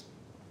consciousness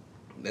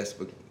that's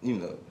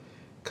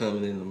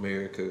coming in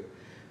America,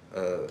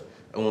 I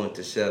wanted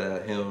to shout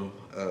out him.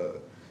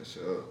 For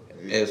sure.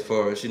 As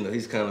far as,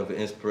 he's kind of an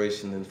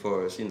inspiration. And as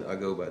far as, I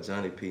go by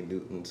Johnny P.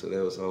 Newton, so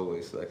that was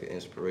always like an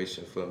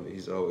inspiration for me.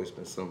 He's always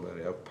been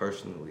somebody I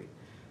personally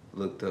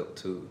looked up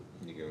to.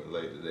 You can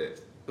relate to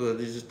that. Well,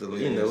 it's just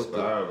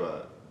Inspired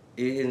by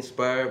it.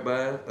 Inspired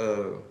by,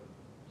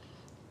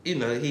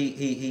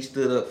 he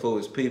stood up for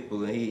his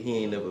people, and he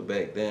ain't never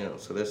backed down.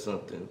 So that's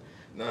something.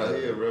 No,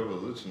 he a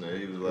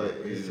revolutionary. He was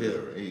like,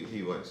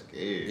 he wasn't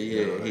scared.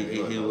 Yeah,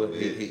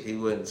 he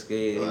wasn't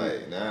scared.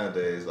 Like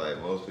nowadays, like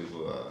most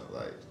people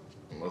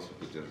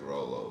just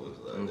roll over.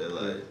 Like, they're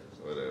like,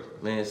 whatever.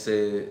 Man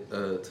said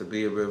to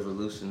be a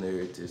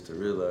revolutionary is to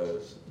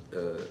realize,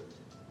 to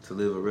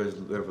live a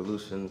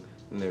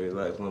revolutionary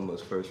life, one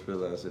must first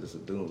realize that it's a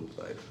doomed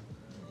life.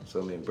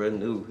 So I mean, Brett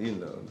knew,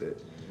 that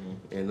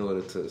in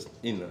order to,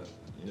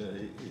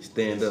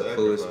 stand up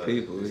for his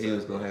people, he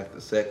was gonna have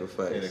to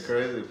sacrifice. And the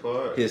crazy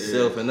part,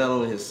 himself, and not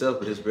only himself,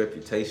 but his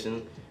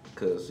reputation.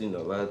 Because, a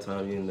lot of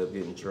times you end up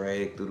getting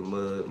dragged through the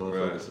mud,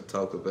 motherfuckers to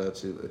talk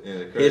about you. But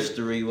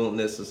history won't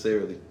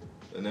necessarily.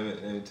 And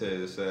let me tell you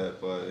the sad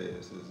part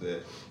is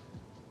that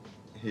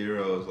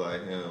heroes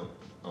like him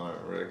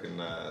aren't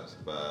recognized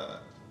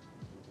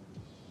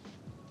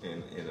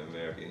in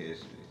American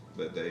history,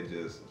 but they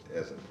just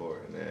as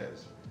important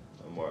as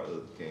Martin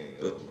Luther King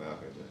or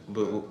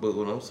Malcolm. But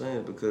what I'm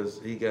saying, because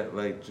he got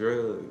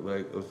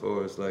as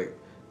far as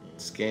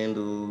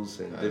scandals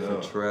and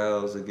different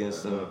trials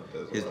against him,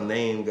 his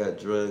name got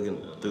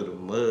dragged through the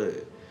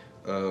mud.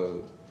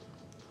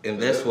 And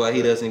that's why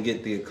he doesn't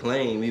get the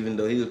acclaim, even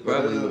though he was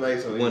probably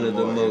one of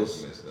the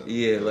most,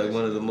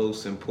 one of the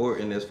most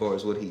important as far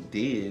as what he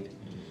did.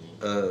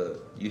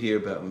 You hear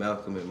about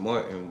Malcolm and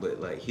Martin, but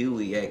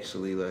Huey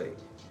actually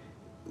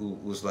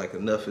was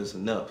enough is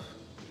enough.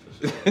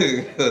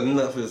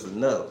 Enough is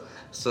enough.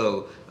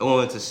 So I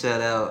wanted to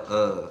shout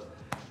out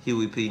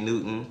Huey P.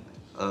 Newton.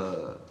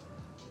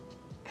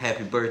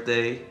 Happy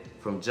birthday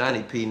from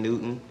Johnny P.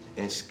 Newton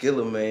and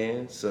Skilla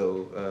Man.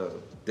 So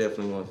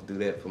definitely want to do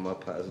that for my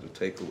positive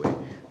takeaway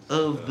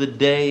of the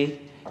day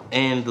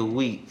and the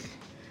week.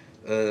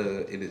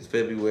 It is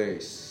February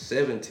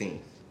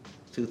 17th,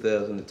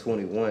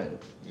 2021.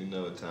 You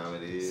know what time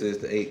it is. This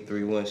is the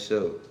 831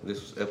 show.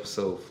 This was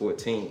episode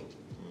 14.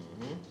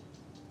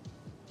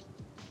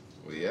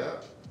 We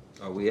out.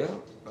 Are we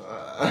out?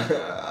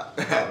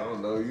 I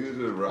don't know. You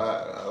just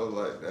ride. I was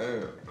like,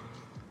 damn.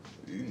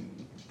 You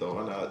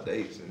throwing out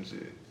dates and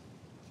shit.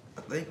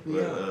 I think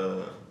we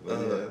out. I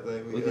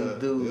think we can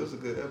do. It was a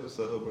good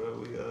episode,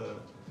 bro.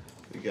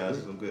 We got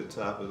some good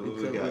topics. What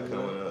we got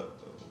coming up?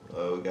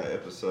 We got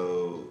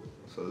episode.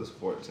 So this is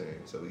 14.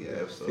 So we got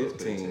episode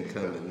 15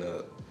 coming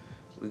up.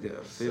 We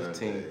got 15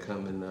 Sunday.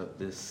 Coming up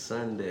this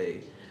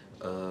Sunday.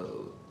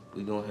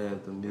 We gonna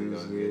have the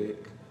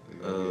music.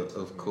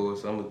 Of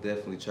course, I'm gonna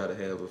definitely try to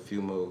have a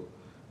few more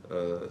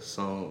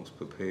songs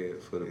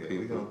prepared for the people.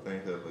 We're gonna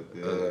think of a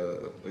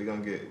good. We're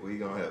gonna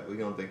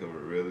think of a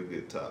really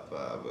good top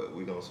 5, but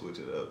we're gonna switch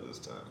it up this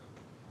time.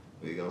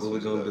 We're gonna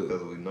switch it up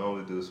because we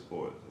normally do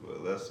sports,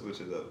 but let's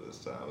switch it up this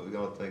time. We're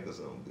gonna think of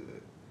something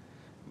good,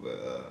 but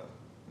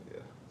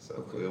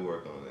so we'll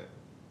work on that.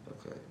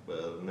 Okay. But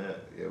other than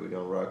that, we're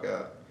gonna rock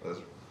out.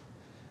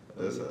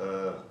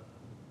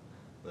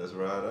 Let's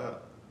ride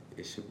out.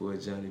 It's your boy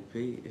Johnny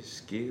P. It's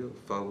Skill.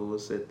 Follow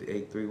us at the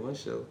 831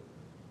 show.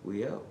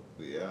 We out.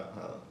 We out,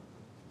 huh?